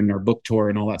next year and our book tour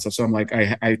and all that stuff. So I'm like,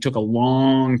 I took a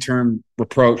long-term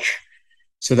approach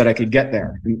so that I could get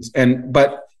there.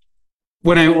 But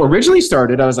when I originally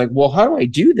started, I was like, well, how do I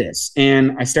do this?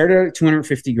 And I started at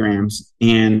 250 grams.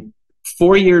 And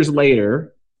 4 years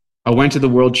later, I went to the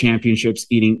world championships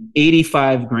eating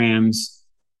 85 grams,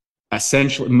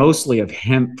 essentially, mostly of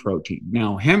hemp protein.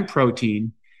 Now, hemp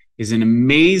protein is an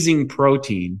amazing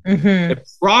protein. Mm-hmm. The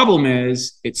problem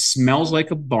is it smells like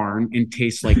a barn and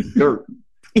tastes like dirt.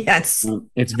 Yes.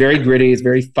 It's very gritty. It's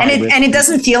very fibrous. And it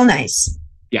doesn't feel nice.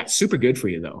 Yeah. Super good for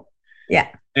you though. Yeah.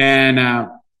 And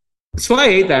so I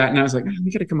ate that and I was like,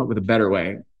 we got to come up with a better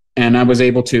way. and I was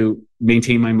able to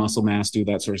maintain my muscle mass, do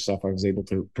that sort of stuff. I was able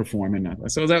to perform in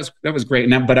that. So that was great.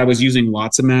 But I was using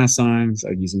lots of mass signs.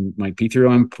 I was using my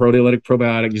P3OM proteolytic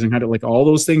probiotic, using like all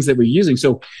those things that we're using.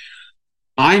 So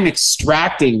I'm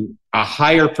extracting a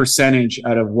higher percentage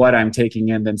out of what I'm taking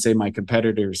in than, say, my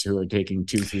competitors who are taking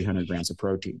 200-300 grams of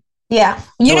protein. Yeah.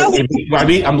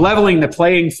 I'm leveling the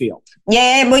playing field.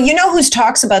 Yeah. Well, who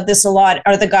talks about this a lot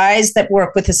are the guys that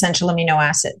work with essential amino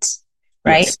acids,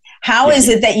 right? Yes. How is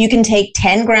it that you can take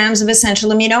 10 grams of essential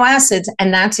amino acids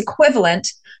and that's equivalent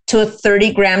to a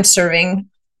 30-gram serving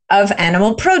of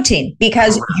animal protein?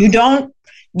 Because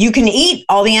you can eat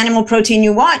all the animal protein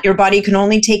you want. Your body can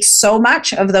only take so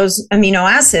much of those amino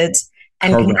acids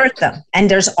and convert them. And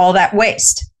there's all that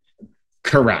waste.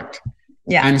 Correct.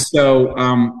 Yeah. And so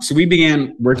we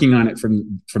began working on it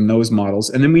from those models,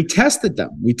 and then we tested them.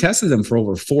 We tested them for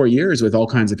over 4 years with all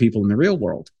kinds of people in the real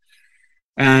world.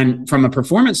 And from a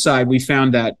performance side, we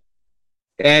found that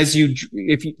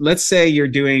let's say you're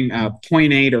doing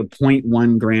 0.8 or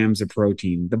 0.1 grams of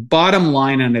protein, the bottom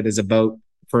line on it is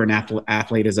for an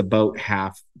athlete is about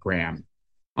half gram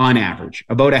on average,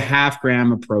 about a half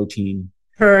gram of protein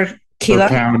per kilo, per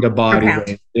pound of body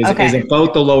weight is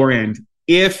about the lower end.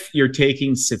 If you're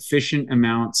taking sufficient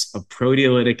amounts of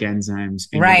proteolytic enzymes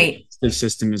and the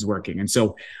system is working. And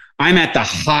so I'm at the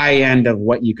high end of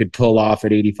what you could pull off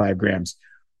at 85 grams.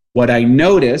 What I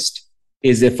noticed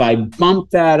is if I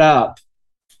bump that up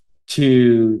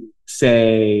to,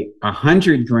 say,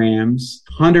 100 grams,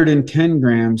 110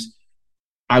 grams,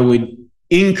 I would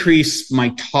increase my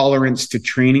tolerance to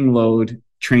training load,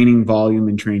 training volume,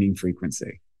 and training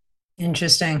frequency.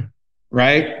 Interesting.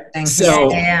 Right?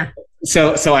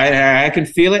 So I can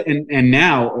feel it. And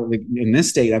now in this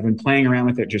state, I've been playing around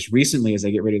with it just recently as I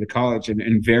get ready to college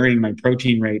and varying my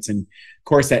protein rates. And of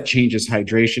course that changes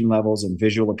hydration levels and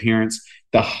visual appearance,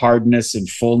 the hardness and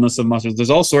fullness of muscles. There's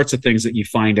all sorts of things that you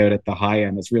find out at the high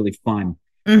end. It's really fun.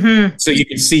 Mm-hmm. So you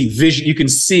can see you can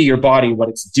see your body, what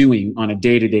it's doing on a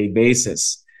day-to-day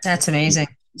basis. That's amazing.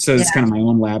 So it's kind of my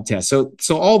own lab test. So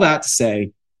all that to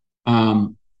say,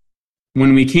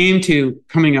 when we came to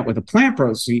coming up with a plant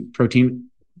protein,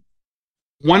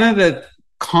 one of the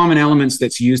common elements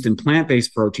that's used in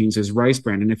plant-based proteins is rice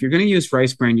bran. And if you're going to use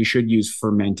rice bran, you should use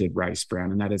fermented rice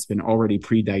bran, and that has been already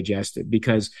pre-digested,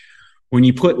 because when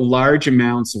you put large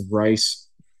amounts of rice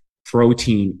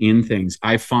protein in things,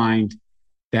 I find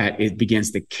that it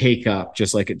begins to cake up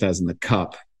just like it does in the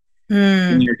cup.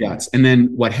 In your guts. And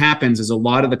then what happens is a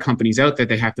lot of the companies out there,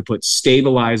 they have to put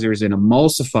stabilizers and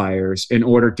emulsifiers in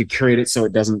order to create it so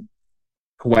it doesn't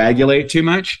coagulate too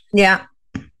much. Yeah.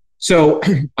 So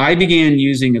I began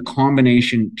using a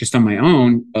combination just on my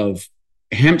own of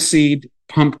hemp seed,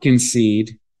 pumpkin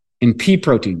seed, and pea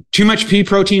protein. Too much pea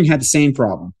protein had the same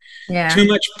problem. Yeah. Too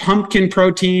much pumpkin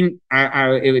protein,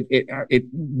 it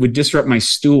would disrupt my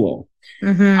stool.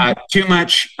 Mm-hmm. Too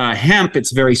much hemp,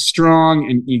 it's very strong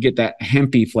and you get that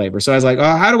hempy flavor. So I was like,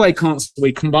 oh, how do I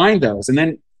constantly combine those? And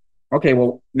then, okay,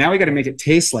 well, now we got to make it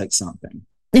taste like something.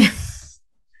 Yeah.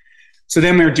 So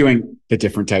then we were doing the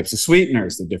different types of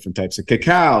sweeteners, the different types of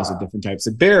cacaos, the different types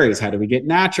of berries. How do we get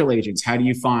natural agents? How do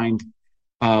you find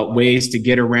ways to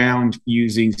get around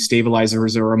using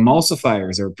stabilizers or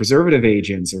emulsifiers or preservative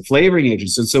agents or flavoring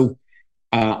agents? And so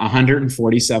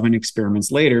 147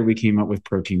 experiments later, we came up with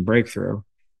Protein Breakthrough.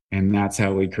 And that's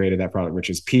how we created that product, which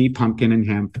is pea, pumpkin, and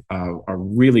hemp, a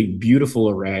really beautiful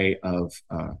array of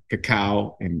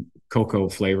cacao and cocoa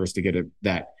flavors to get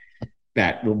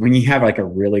that when you have like a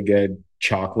really good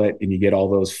chocolate and you get all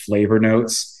those flavor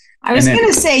notes. I was going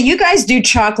to say, you guys do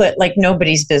chocolate like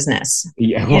nobody's business.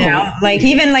 Yeah. Like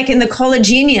even like in the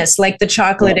Collagenous, like the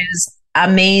chocolate is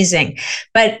amazing.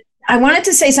 But I wanted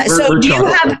to say something. So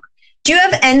do you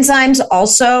have enzymes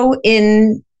also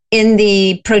in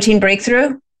the Protein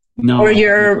Breakthrough? No. Or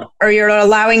you're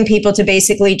allowing people to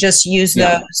basically just use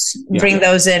those, bring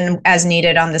those in as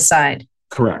needed on the side?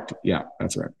 Correct. Yeah,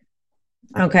 that's right.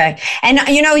 Okay. And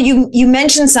you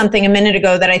mentioned something a minute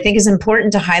ago that I think is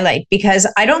important to highlight, because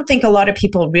I don't think a lot of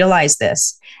people realize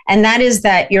this. And that is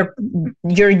that your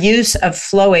use of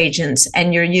flow agents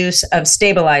and your use of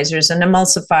stabilizers and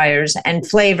emulsifiers and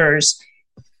flavors,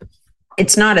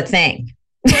 it's not a thing.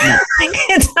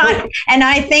 It's not. And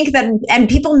I think and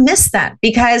people miss that,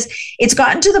 because it's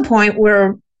gotten to the point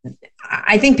where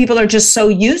I think people are just so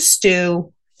used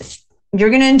to, you're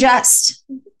going to ingest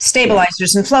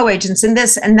stabilizers and flow agents and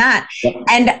this and that. Yep.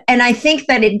 And I think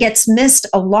that it gets missed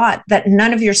a lot that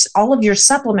all of your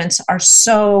supplements are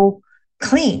so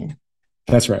clean.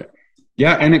 That's right.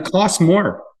 Yeah. And it costs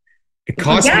more. It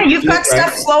costs. Yeah, you've got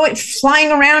stuff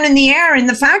flying around in the air in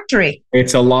the factory.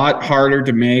 It's a lot harder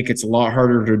to make. It's a lot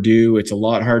harder to do. It's a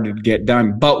lot harder to get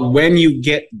done. But when you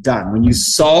get done, when you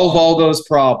solve all those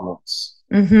problems,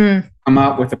 come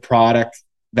out with a product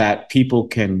that people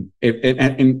can.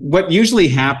 And what usually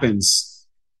happens,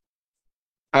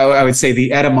 I would say,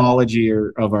 the etymology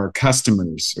of our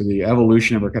customers, or the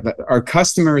evolution of our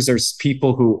customers, are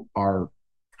people who are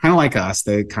kind of like us.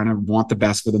 They kind of want the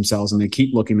best for themselves, and they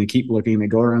keep looking, they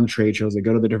go around the trade shows, they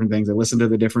go to the different things, they listen to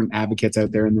the different advocates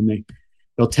out there, and then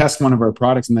they'll test one of our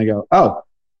products and they go, oh,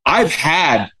 I've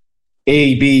had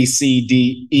A, B, C,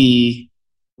 D, E,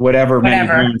 whatever.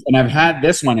 And I've had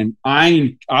this one, and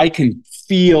I can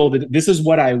feel that this is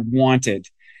what I wanted.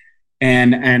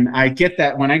 And I get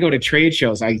that when I go to trade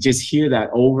shows, I just hear that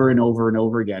over and over and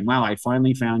over again. Wow, I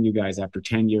finally found you guys after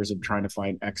 10 years of trying to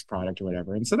find X product or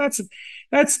whatever. And so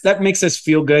that makes us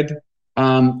feel good.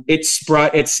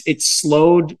 It's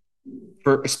slowed,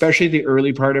 for especially the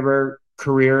early part of our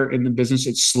career in the business.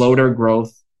 It slowed our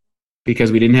growth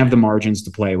because we didn't have the margins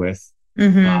to play with.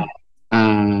 It's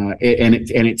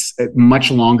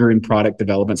much longer in product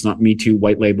development. It's not me too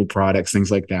white label products, things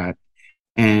like that.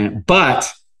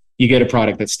 But you get a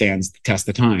product that stands the test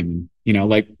of time. You know,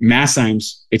 like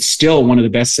Masszymes, it's still one of the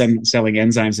best selling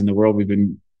enzymes in the world. We've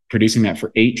been producing that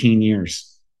for 18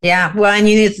 years. Yeah. Well, and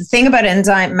the thing about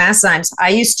Masszymes, I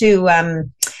used to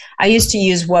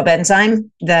use Wobenzyme,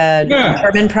 the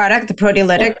bourbon product, the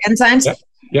proteolytic enzymes.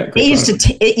 Yeah.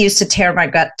 It used to tear my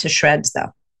gut to shreds,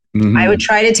 though. I would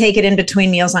try to take it in between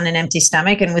meals on an empty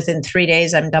stomach, and within 3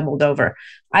 days, I'm doubled over.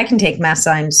 I can take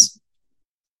Masszymes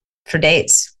for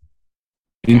days.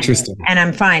 Interesting. And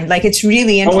I'm fine. Like, it's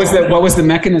really interesting. What was the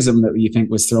mechanism that you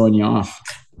think was throwing you off?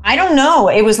 I don't know.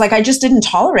 It was like I just didn't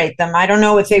tolerate them. I don't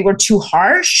know if they were too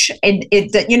harsh. I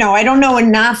don't know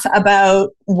enough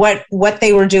about what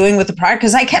they were doing with the product,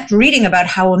 because I kept reading about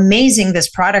how amazing this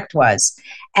product was.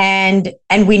 And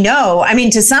we know, I mean,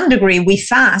 to some degree, we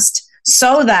fast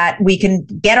so that we can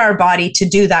get our body to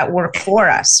do that work for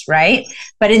us, right?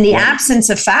 But in the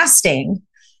absence of fasting,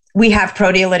 we have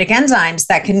proteolytic enzymes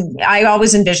that I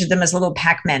always envisioned them as little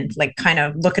Pac-Men, like kind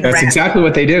of looking around. That's exactly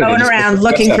what they do. Going around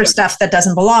looking for stuff that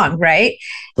doesn't belong, right?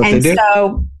 But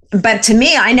to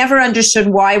me, I never understood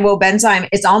why Wobenzyme,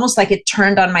 it's almost like it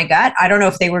turned on my gut. I don't know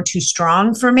if they were too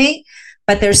strong for me,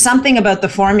 but there's something about the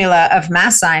formula of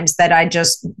Masszymes that I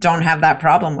just don't have that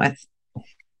problem with.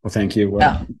 Well, thank you.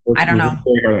 I don't know.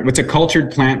 It's a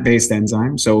cultured plant-based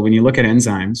enzyme. So when you look at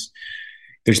enzymes,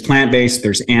 there's plant-based,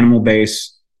 there's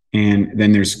animal-based, and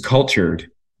then there's cultured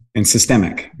and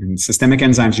systemic. And systemic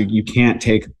enzymes you can't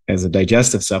take as a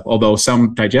digestive stuff, although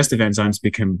some digestive enzymes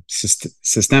become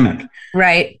systemic.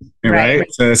 Right.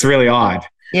 So it's really odd.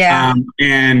 Yeah.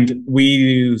 And we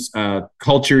use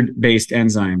cultured-based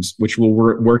enzymes, which will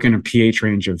work in a pH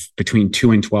range of between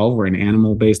 2 and 12, where an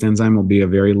animal-based enzyme will be a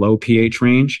very low pH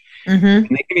range. And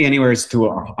they can be anywhere to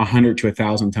 100 to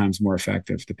 1,000 times more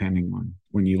effective, depending on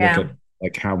when you look at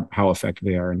like how effective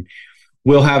they are. And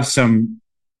we'll have some,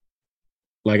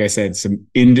 like I said, some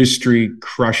industry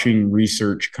crushing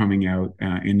research coming out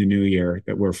in the new year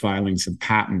that we're filing some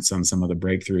patents on some of the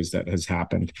breakthroughs that has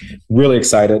happened. Really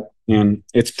excited. And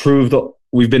it's proved,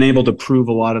 we've been able to prove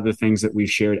a lot of the things that we've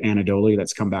shared anecdotally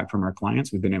that's come back from our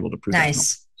clients. We've been able to prove.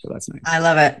 Nice. So that's nice. I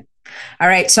love it. All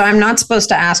right. So I'm not supposed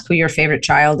to ask who your favorite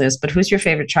child is, but who's your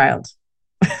favorite child?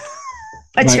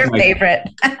 What's your favorite?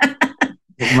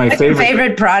 My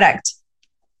favorite product?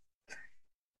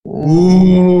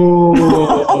 Ooh.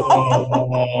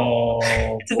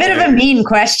 It's a bit of a mean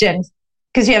question,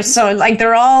 because you have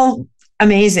they're all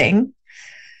amazing.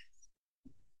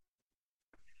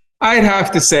 I'd have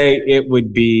to say it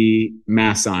would be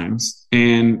Masszymes.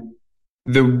 And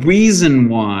the reason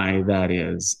why that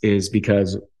is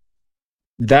because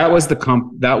that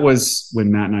was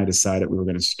when Matt and I decided we were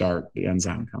going to start the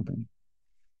enzyme company.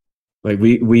 Like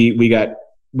we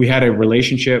had a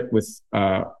relationship with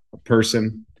a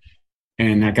person,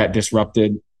 and that got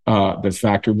disrupted. The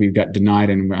factory, we got denied.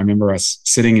 And I remember us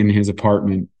sitting in his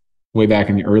apartment way back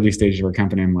in the early stages of our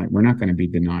company. I'm like, we're not going to be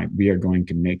denied. We are going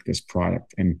to make this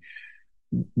product. And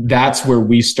that's where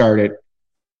we started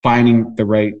finding the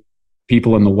right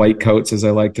people in the white coats, as I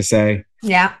like to say.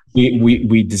 Yeah.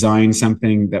 We designed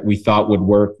something that we thought would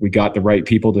work. We got the right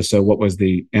people to say what was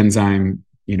the enzyme,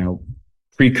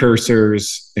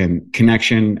 precursors and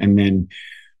connection. And then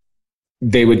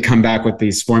they would come back with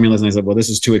these formulas, and I said, well, this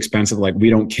is too expensive. Like,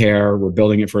 we don't care. We're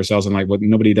building it for ourselves. And like, well,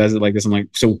 nobody does it like this. I'm like,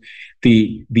 so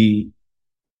the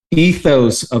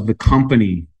ethos of the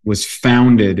company was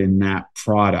founded in that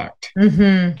product.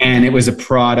 And it was a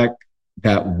product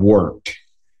that worked.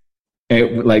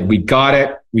 Like we got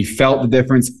it. We felt the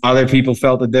difference. Other people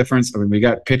felt the difference. I mean, we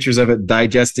got pictures of it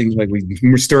digesting. Like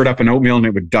we stirred up an oatmeal and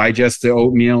it would digest the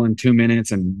oatmeal in 2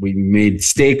 minutes. And we made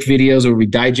steak videos where we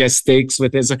digest steaks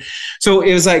with this. So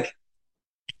it was like,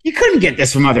 you couldn't get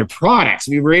this from other products.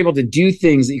 We were able to do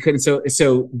things that you couldn't.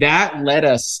 So that led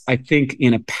us, I think,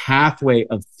 in a pathway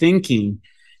of thinking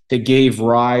that gave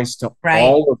rise to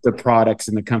all of the products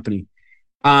in the company.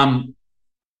 I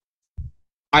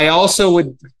also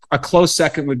would, a close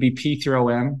second would be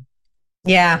P3OM.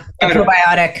 Yeah, a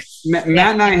probiotic.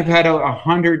 Matt and I have had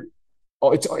 100,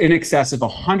 it's in excess of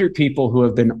 100 people who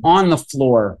have been on the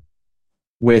floor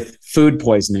with food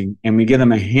poisoning, and we give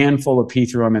them a handful of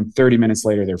P3OM and 30 minutes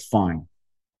later, they're fine.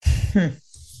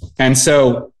 And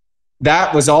so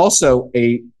that was also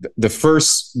the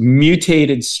first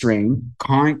mutated strain,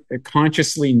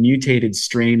 consciously mutated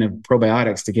strain of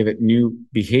probiotics to give it new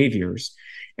behaviors.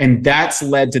 And that's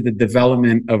led to the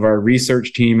development of our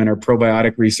research team and our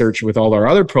probiotic research with all our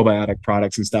other probiotic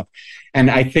products and stuff.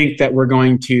 And I think that we're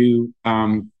going to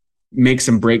make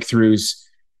some breakthroughs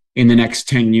in the next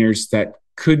 10 years that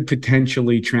could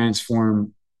potentially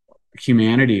transform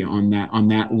humanity on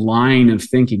that line of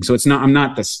thinking. So I'm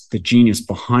not the genius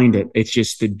behind it. It's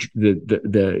just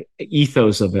the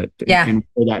ethos of it and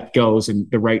where that goes,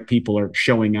 and the right people are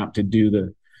showing up to do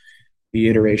the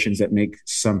iterations that make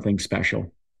something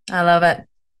special. I love it.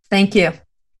 Thank you.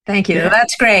 Yeah.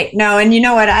 That's great. No, and you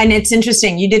know what? And it's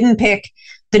interesting. You didn't pick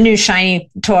the new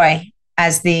shiny toy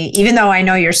as even though I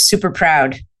know you're super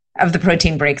proud of the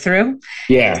protein breakthrough.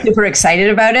 Yeah. Super excited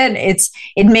about it.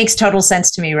 It makes total sense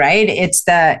to me, right?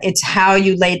 It's how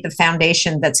you laid the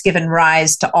foundation that's given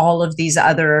rise to all of these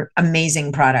other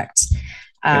amazing products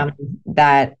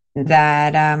that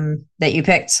you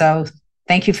picked. So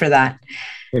thank you for that.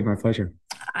 It's my pleasure.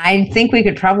 I think we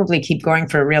could probably keep going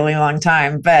for a really long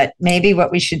time, but maybe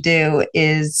what we should do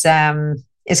is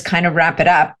kind of wrap it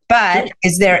up. But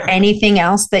is there anything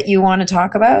else that you want to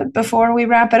talk about before we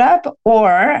wrap it up?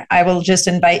 Or I will just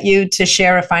invite you to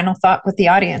share a final thought with the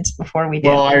audience before we do.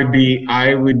 Well,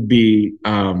 I would be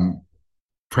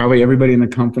probably everybody in the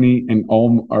company and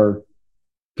all our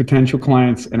potential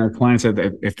clients and our clients,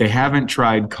 if they haven't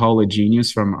tried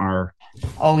Collagenous from our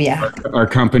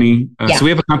company. So we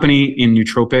have a company in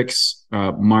nootropics.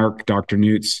 Mark, Dr.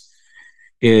 Newts,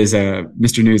 is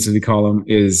Mr. Newts, as we call him,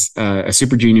 is a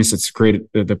super genius that's created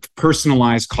the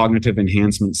personalized cognitive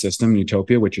enhancement system,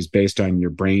 Utopia, which is based on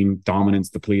your brain dominance,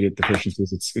 depleted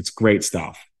deficiencies. It's great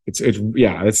stuff.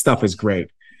 That stuff is great.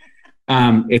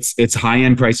 It's high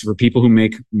end price for people who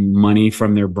make money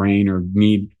from their brain or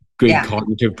need good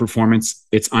cognitive performance.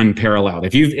 It's unparalleled.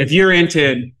 If you're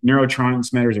into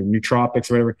neurotransmitters or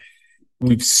nootropics or whatever,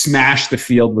 we've smashed the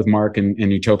field with Mark, and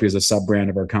Utopia is a sub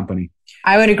brand of our company.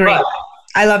 I would agree.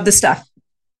 I love the stuff.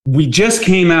 We just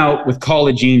came out with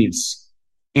Collagenous,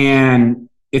 and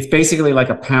it's basically like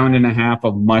 1.5 pounds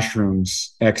of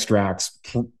mushrooms extracts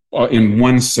in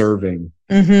one serving.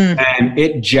 Mm-hmm. And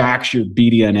it jacks your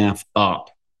BDNF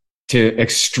up to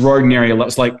extraordinary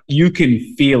levels. Like you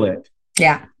can feel it.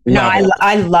 Yeah. No, I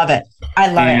love it. I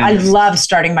love it. I love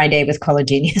starting my day with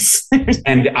Collagenous.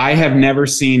 And I have never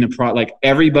seen a product like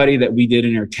everybody that we did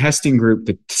in our testing group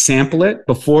to sample it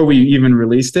before we even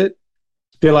released it.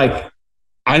 They're like,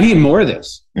 I need more of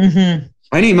this. Mm-hmm.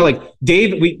 I need more. Like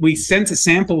Dave, we sent a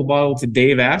sample bottle to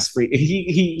Dave Asprey.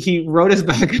 He wrote us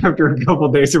back after a couple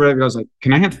of days or whatever. I was like,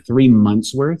 can I have 3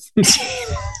 months worth?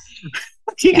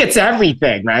 He gets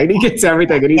everything, right? He gets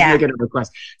everything, and he's making a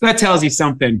request. So that tells you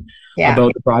something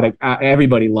about the product.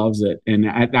 Everybody loves it, and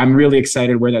I'm really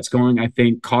excited where that's going. I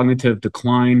think cognitive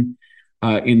decline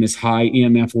in this high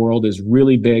EMF world is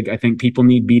really big. I think people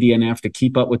need BDNF to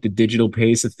keep up with the digital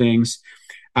pace of things.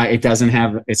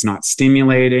 It's not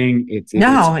stimulating. It's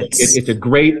a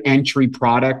great entry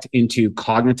product into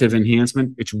cognitive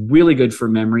enhancement. It's really good for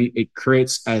memory. It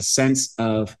creates a sense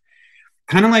of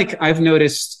kind of like I've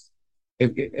noticed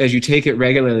as you take it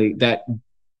regularly,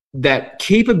 that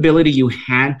capability you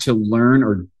had to learn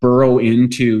or burrow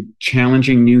into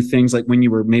challenging new things, like when you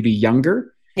were maybe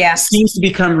younger, seems to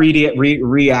become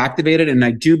reactivated. And I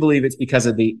do believe it's because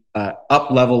of the up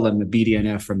level and the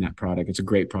BDNF from that product. It's a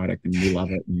great product, and we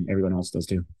love it, and everyone else does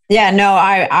too. Yeah, no,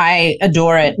 I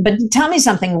adore it. But tell me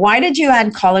something. Why did you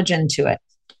add collagen to it?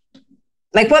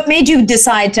 Like, what made you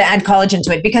decide to add collagen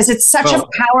to it? Because it's such a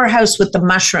powerhouse with the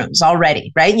mushrooms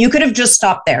already, right? You could have just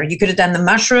stopped there. You could have done the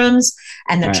mushrooms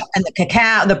and the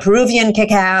cacao, the Peruvian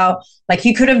cacao. Like,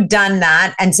 you could have done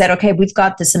that and said, okay, we've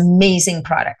got this amazing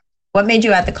product. What made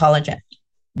you add the collagen?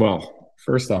 Well,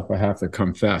 first off, I have to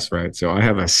confess, right? So I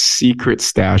have a secret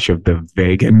stash of the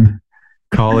vegan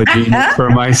collagen for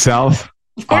myself.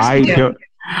 Of course we do.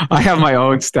 I have my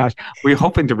own stash. We're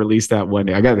hoping to release that one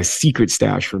day. I got a secret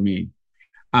stash for me.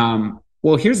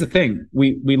 Well, here's the thing.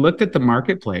 We looked at the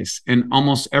marketplace, and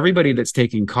almost everybody that's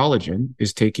taking collagen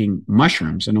is taking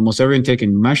mushrooms, and almost everyone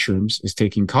taking mushrooms is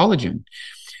taking collagen.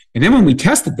 And then when we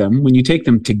tested them, when you take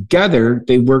them together,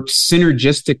 they worked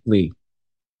synergistically.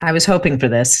 I was hoping for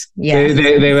this. Yeah.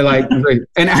 They were like,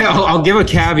 and I'll give a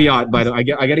caveat, by the way.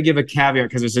 I got to give a caveat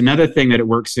because there's another thing that it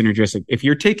works synergistic. If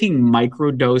you're taking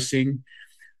microdosing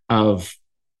of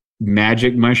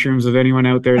magic mushrooms, of anyone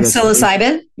out there,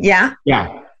 psilocybin, yeah,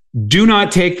 do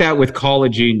not take that with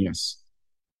Collagenius,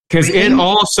 because it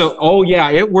also,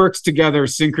 it works together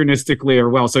synchronistically or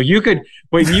well. So you could,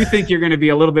 when you think you're going to be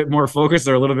a little bit more focused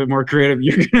or a little bit more creative,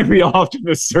 you're going to be off to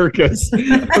the circus.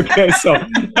 Okay, so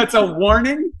that's a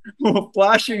warning, a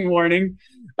flashing warning.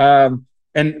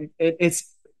 And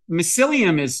it's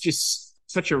mycelium is just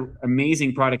such an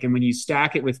amazing product, and when you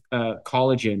stack it with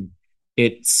collagen,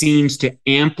 it seems to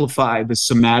amplify the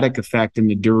somatic effect and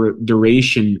the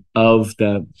duration of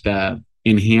the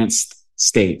enhanced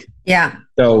state. Yeah.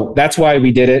 So that's why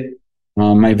we did it.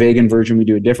 My vegan version, we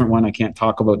do a different one. I can't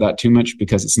talk about that too much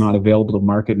because it's not available to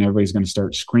market, and everybody's going to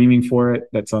start screaming for it.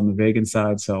 That's on the vegan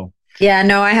side. So yeah,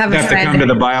 no, I have a friend. To come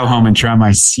to the BioHome and try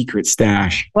my secret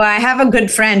stash. Well, I have a good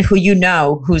friend who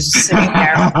who's sitting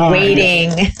there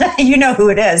waiting. You know who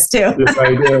it is too. Yes,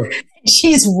 I do.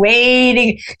 She's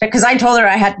waiting because I told her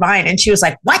I had mine, and she was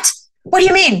like, "What? What do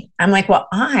you mean?" I'm like, "Well,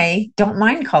 I don't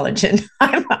mind collagen.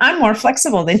 I'm more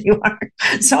flexible than you are,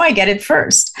 so I get it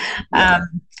first." Yeah.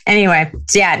 Anyway,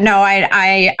 so yeah, no,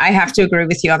 I have to agree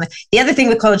with you on that. The other thing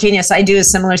with Collagenius, I do a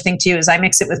similar thing to you, is I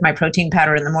mix it with my protein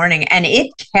powder in the morning, and it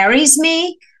carries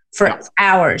me for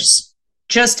hours,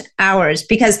 just hours,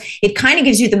 because it kind of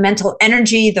gives you the mental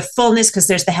energy, the fullness, because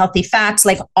there's the healthy fats,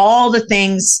 like all the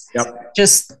things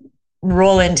just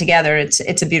roll in together.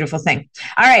 It's a beautiful thing.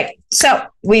 All right. So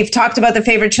we've talked about the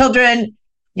favorite children.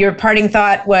 Your parting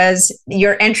thought was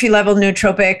your entry-level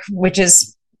nootropic, which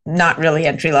is not really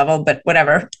entry level, but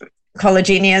whatever.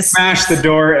 Collagenius. Smash the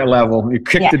door at level. You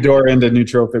kick the door into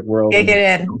nootropic world. Kick it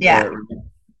in. Yeah.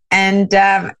 And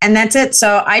that's it.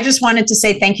 So I just wanted to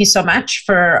say thank you so much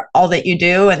for all that you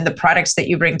do and the products that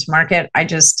you bring to market. I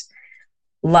just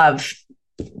love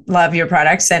your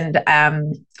products, and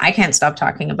I can't stop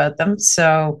talking about them.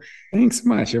 So thanks so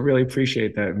much. I really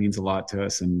appreciate that. It means a lot to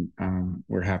us, and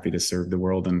we're happy to serve the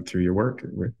world and through your work.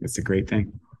 It's a great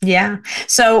thing. Yeah.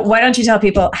 So why don't you tell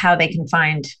people how they can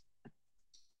find?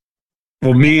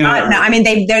 Well, me. No, I mean,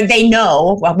 they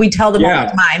know. Well, we tell them all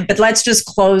the time, but let's just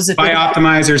close it.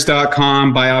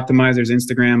 Bioptimizers.com, Bioptimizers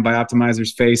Instagram,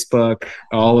 Bioptimizers Facebook,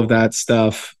 all of that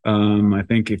stuff. I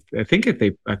think if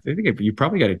you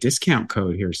probably got a discount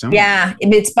code here somewhere. Yeah,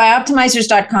 it's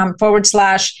bioptimizers.com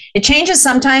 / it changes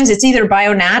sometimes. It's either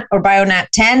BioNat or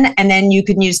BioNat10, and then you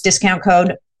can use discount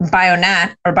code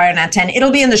BioNat or BioNat10.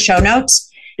 It'll be in the show notes.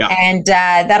 Yeah. And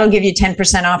that'll give you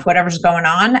 10% off whatever's going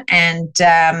on. And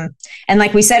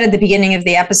like we said at the beginning of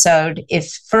the episode,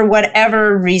 if for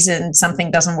whatever reason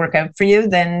something doesn't work out for you,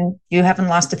 then you haven't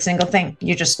lost a single thing.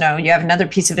 You just know you have another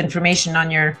piece of information on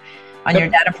your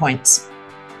data points.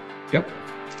 Yep.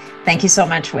 Thank you so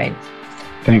much, Wade.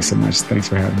 Thanks so much. Thanks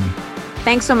for having me.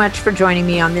 Thanks so much for joining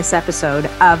me on this episode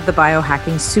of the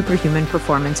Biohacking Superhuman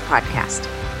Performance Podcast.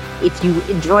 If you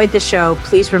enjoyed the show,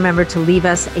 please remember to leave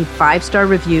us a 5-star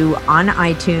review on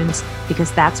iTunes,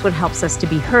 because that's what helps us to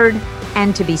be heard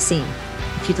and to be seen.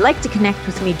 If you'd like to connect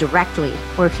with me directly,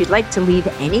 or if you'd like to leave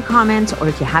any comments, or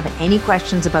if you have any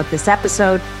questions about this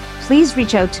episode, please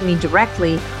reach out to me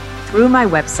directly through my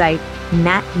website,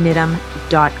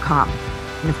 natniddam.com.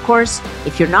 And of course,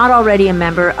 if you're not already a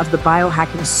member of the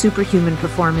Biohacking Superhuman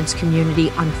Performance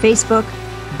community on Facebook,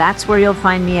 that's where you'll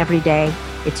find me every day.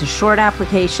 It's a short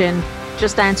application,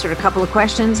 just answer a couple of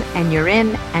questions and you're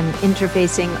in and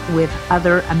interfacing with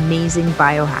other amazing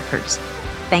biohackers.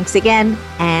 Thanks again,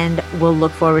 and we'll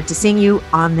look forward to seeing you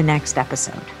on the next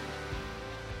episode.